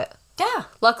away with it. Yeah.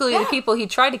 Luckily, the people he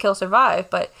tried to kill survived,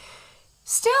 but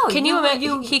still, can you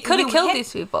imagine? He could have killed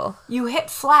these people. You hit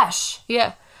flesh.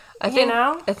 Yeah. I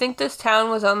think this town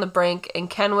was on the brink, and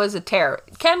Ken was a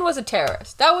terrorist.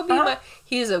 That would be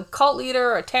he's a cult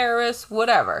leader, a terrorist,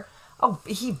 whatever. Oh,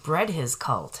 he bred his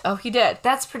cult. Oh, he did.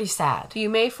 That's pretty sad. You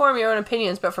may form your own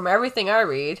opinions, but from everything I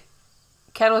read,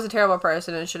 Ken was a terrible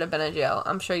person and should have been in jail.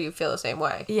 I'm sure you feel the same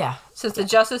way. Yeah. Since the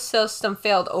justice system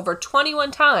failed over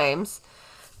 21 times,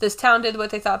 this town did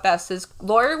what they thought best. His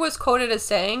lawyer was quoted as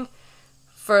saying,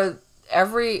 for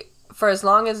as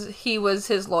long as he was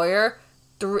his lawyer,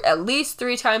 at least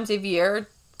 3 times a year,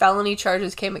 felony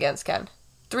charges came against Ken.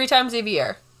 3 times a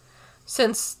year.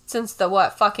 Since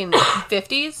the fucking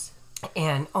 50s?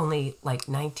 And only like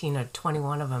 19 or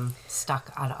 21 of them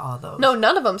stuck out of all those. No,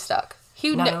 none of them stuck.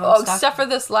 Except for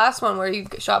this last one where he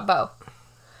shot Bo.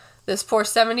 This poor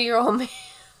 70-year-old man.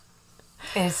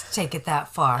 And take it that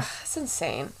far. It's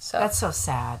insane. So that's so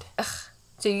sad.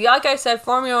 So, like I said,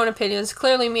 form your own opinions.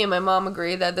 Clearly, me and my mom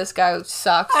agree that this guy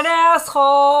sucks. An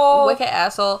asshole. Wicked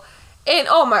asshole. And,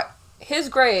 his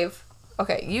grave.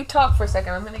 Okay, you talk for a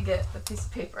second. I'm going to get the piece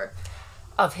of paper.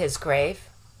 Of his grave?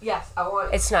 Yes, I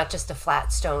want. It's not just a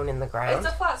flat stone in the ground?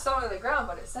 It's a flat stone in the ground,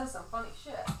 but it says some funny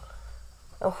shit.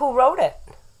 Well, who wrote it?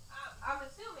 I'm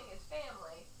assuming his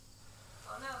family.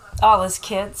 Oh, no, all his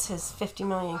kids, his 50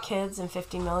 million kids and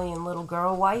 50 million little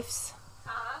girl wives.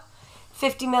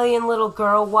 50 million little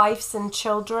girl wives and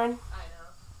children. I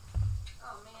know.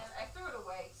 Oh, man, I threw it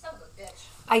away. Son of a bitch.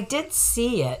 I did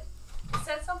see it. It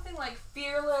said something like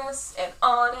fearless and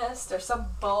honest or some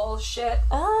bullshit.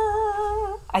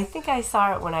 I think I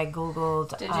saw it when I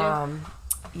Googled. Did you?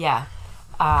 Yeah.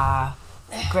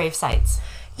 Grave sites.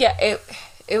 Yeah,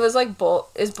 it was like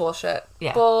bullshit.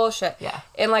 Yeah. Bullshit. Yeah.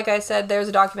 And like I said, there's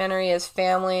a documentary his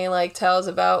family tells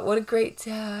about what a great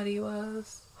dad he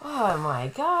was. Oh my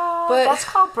God! But that's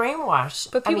called brainwash.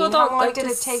 But people don't How long like did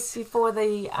to it take before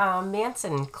the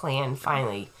Manson clan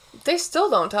finally? They still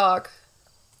don't talk.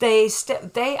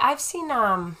 I've seen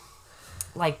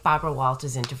like Barbara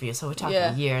Walters interview, so we're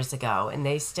talking years ago, and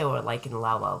they still were like in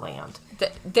La La Land.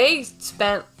 They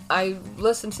spent. I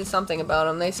listened to something about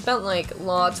them. They spent like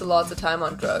lots and lots of time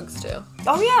on drugs too.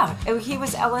 Oh yeah, he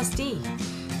was LSD.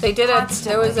 They did it.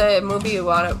 Constantly. There was a movie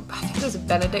about it. I think it was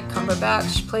Benedict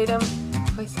Cumberbatch played him.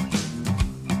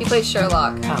 He plays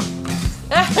Sherlock. Oh.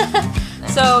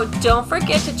 So don't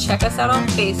forget to check us out on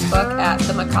Facebook at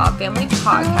the Macabre Family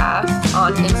Podcast,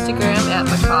 on Instagram at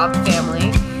Macabre Family.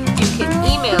 You can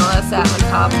email us at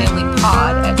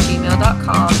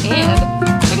macabrefamilypod@gmail.com, and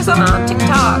check us out on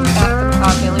TikTok at the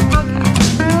Macabre Family Podcast.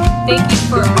 Thank you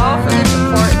for the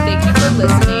support. Thank you for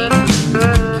listening.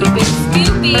 Keep it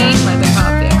Scooby.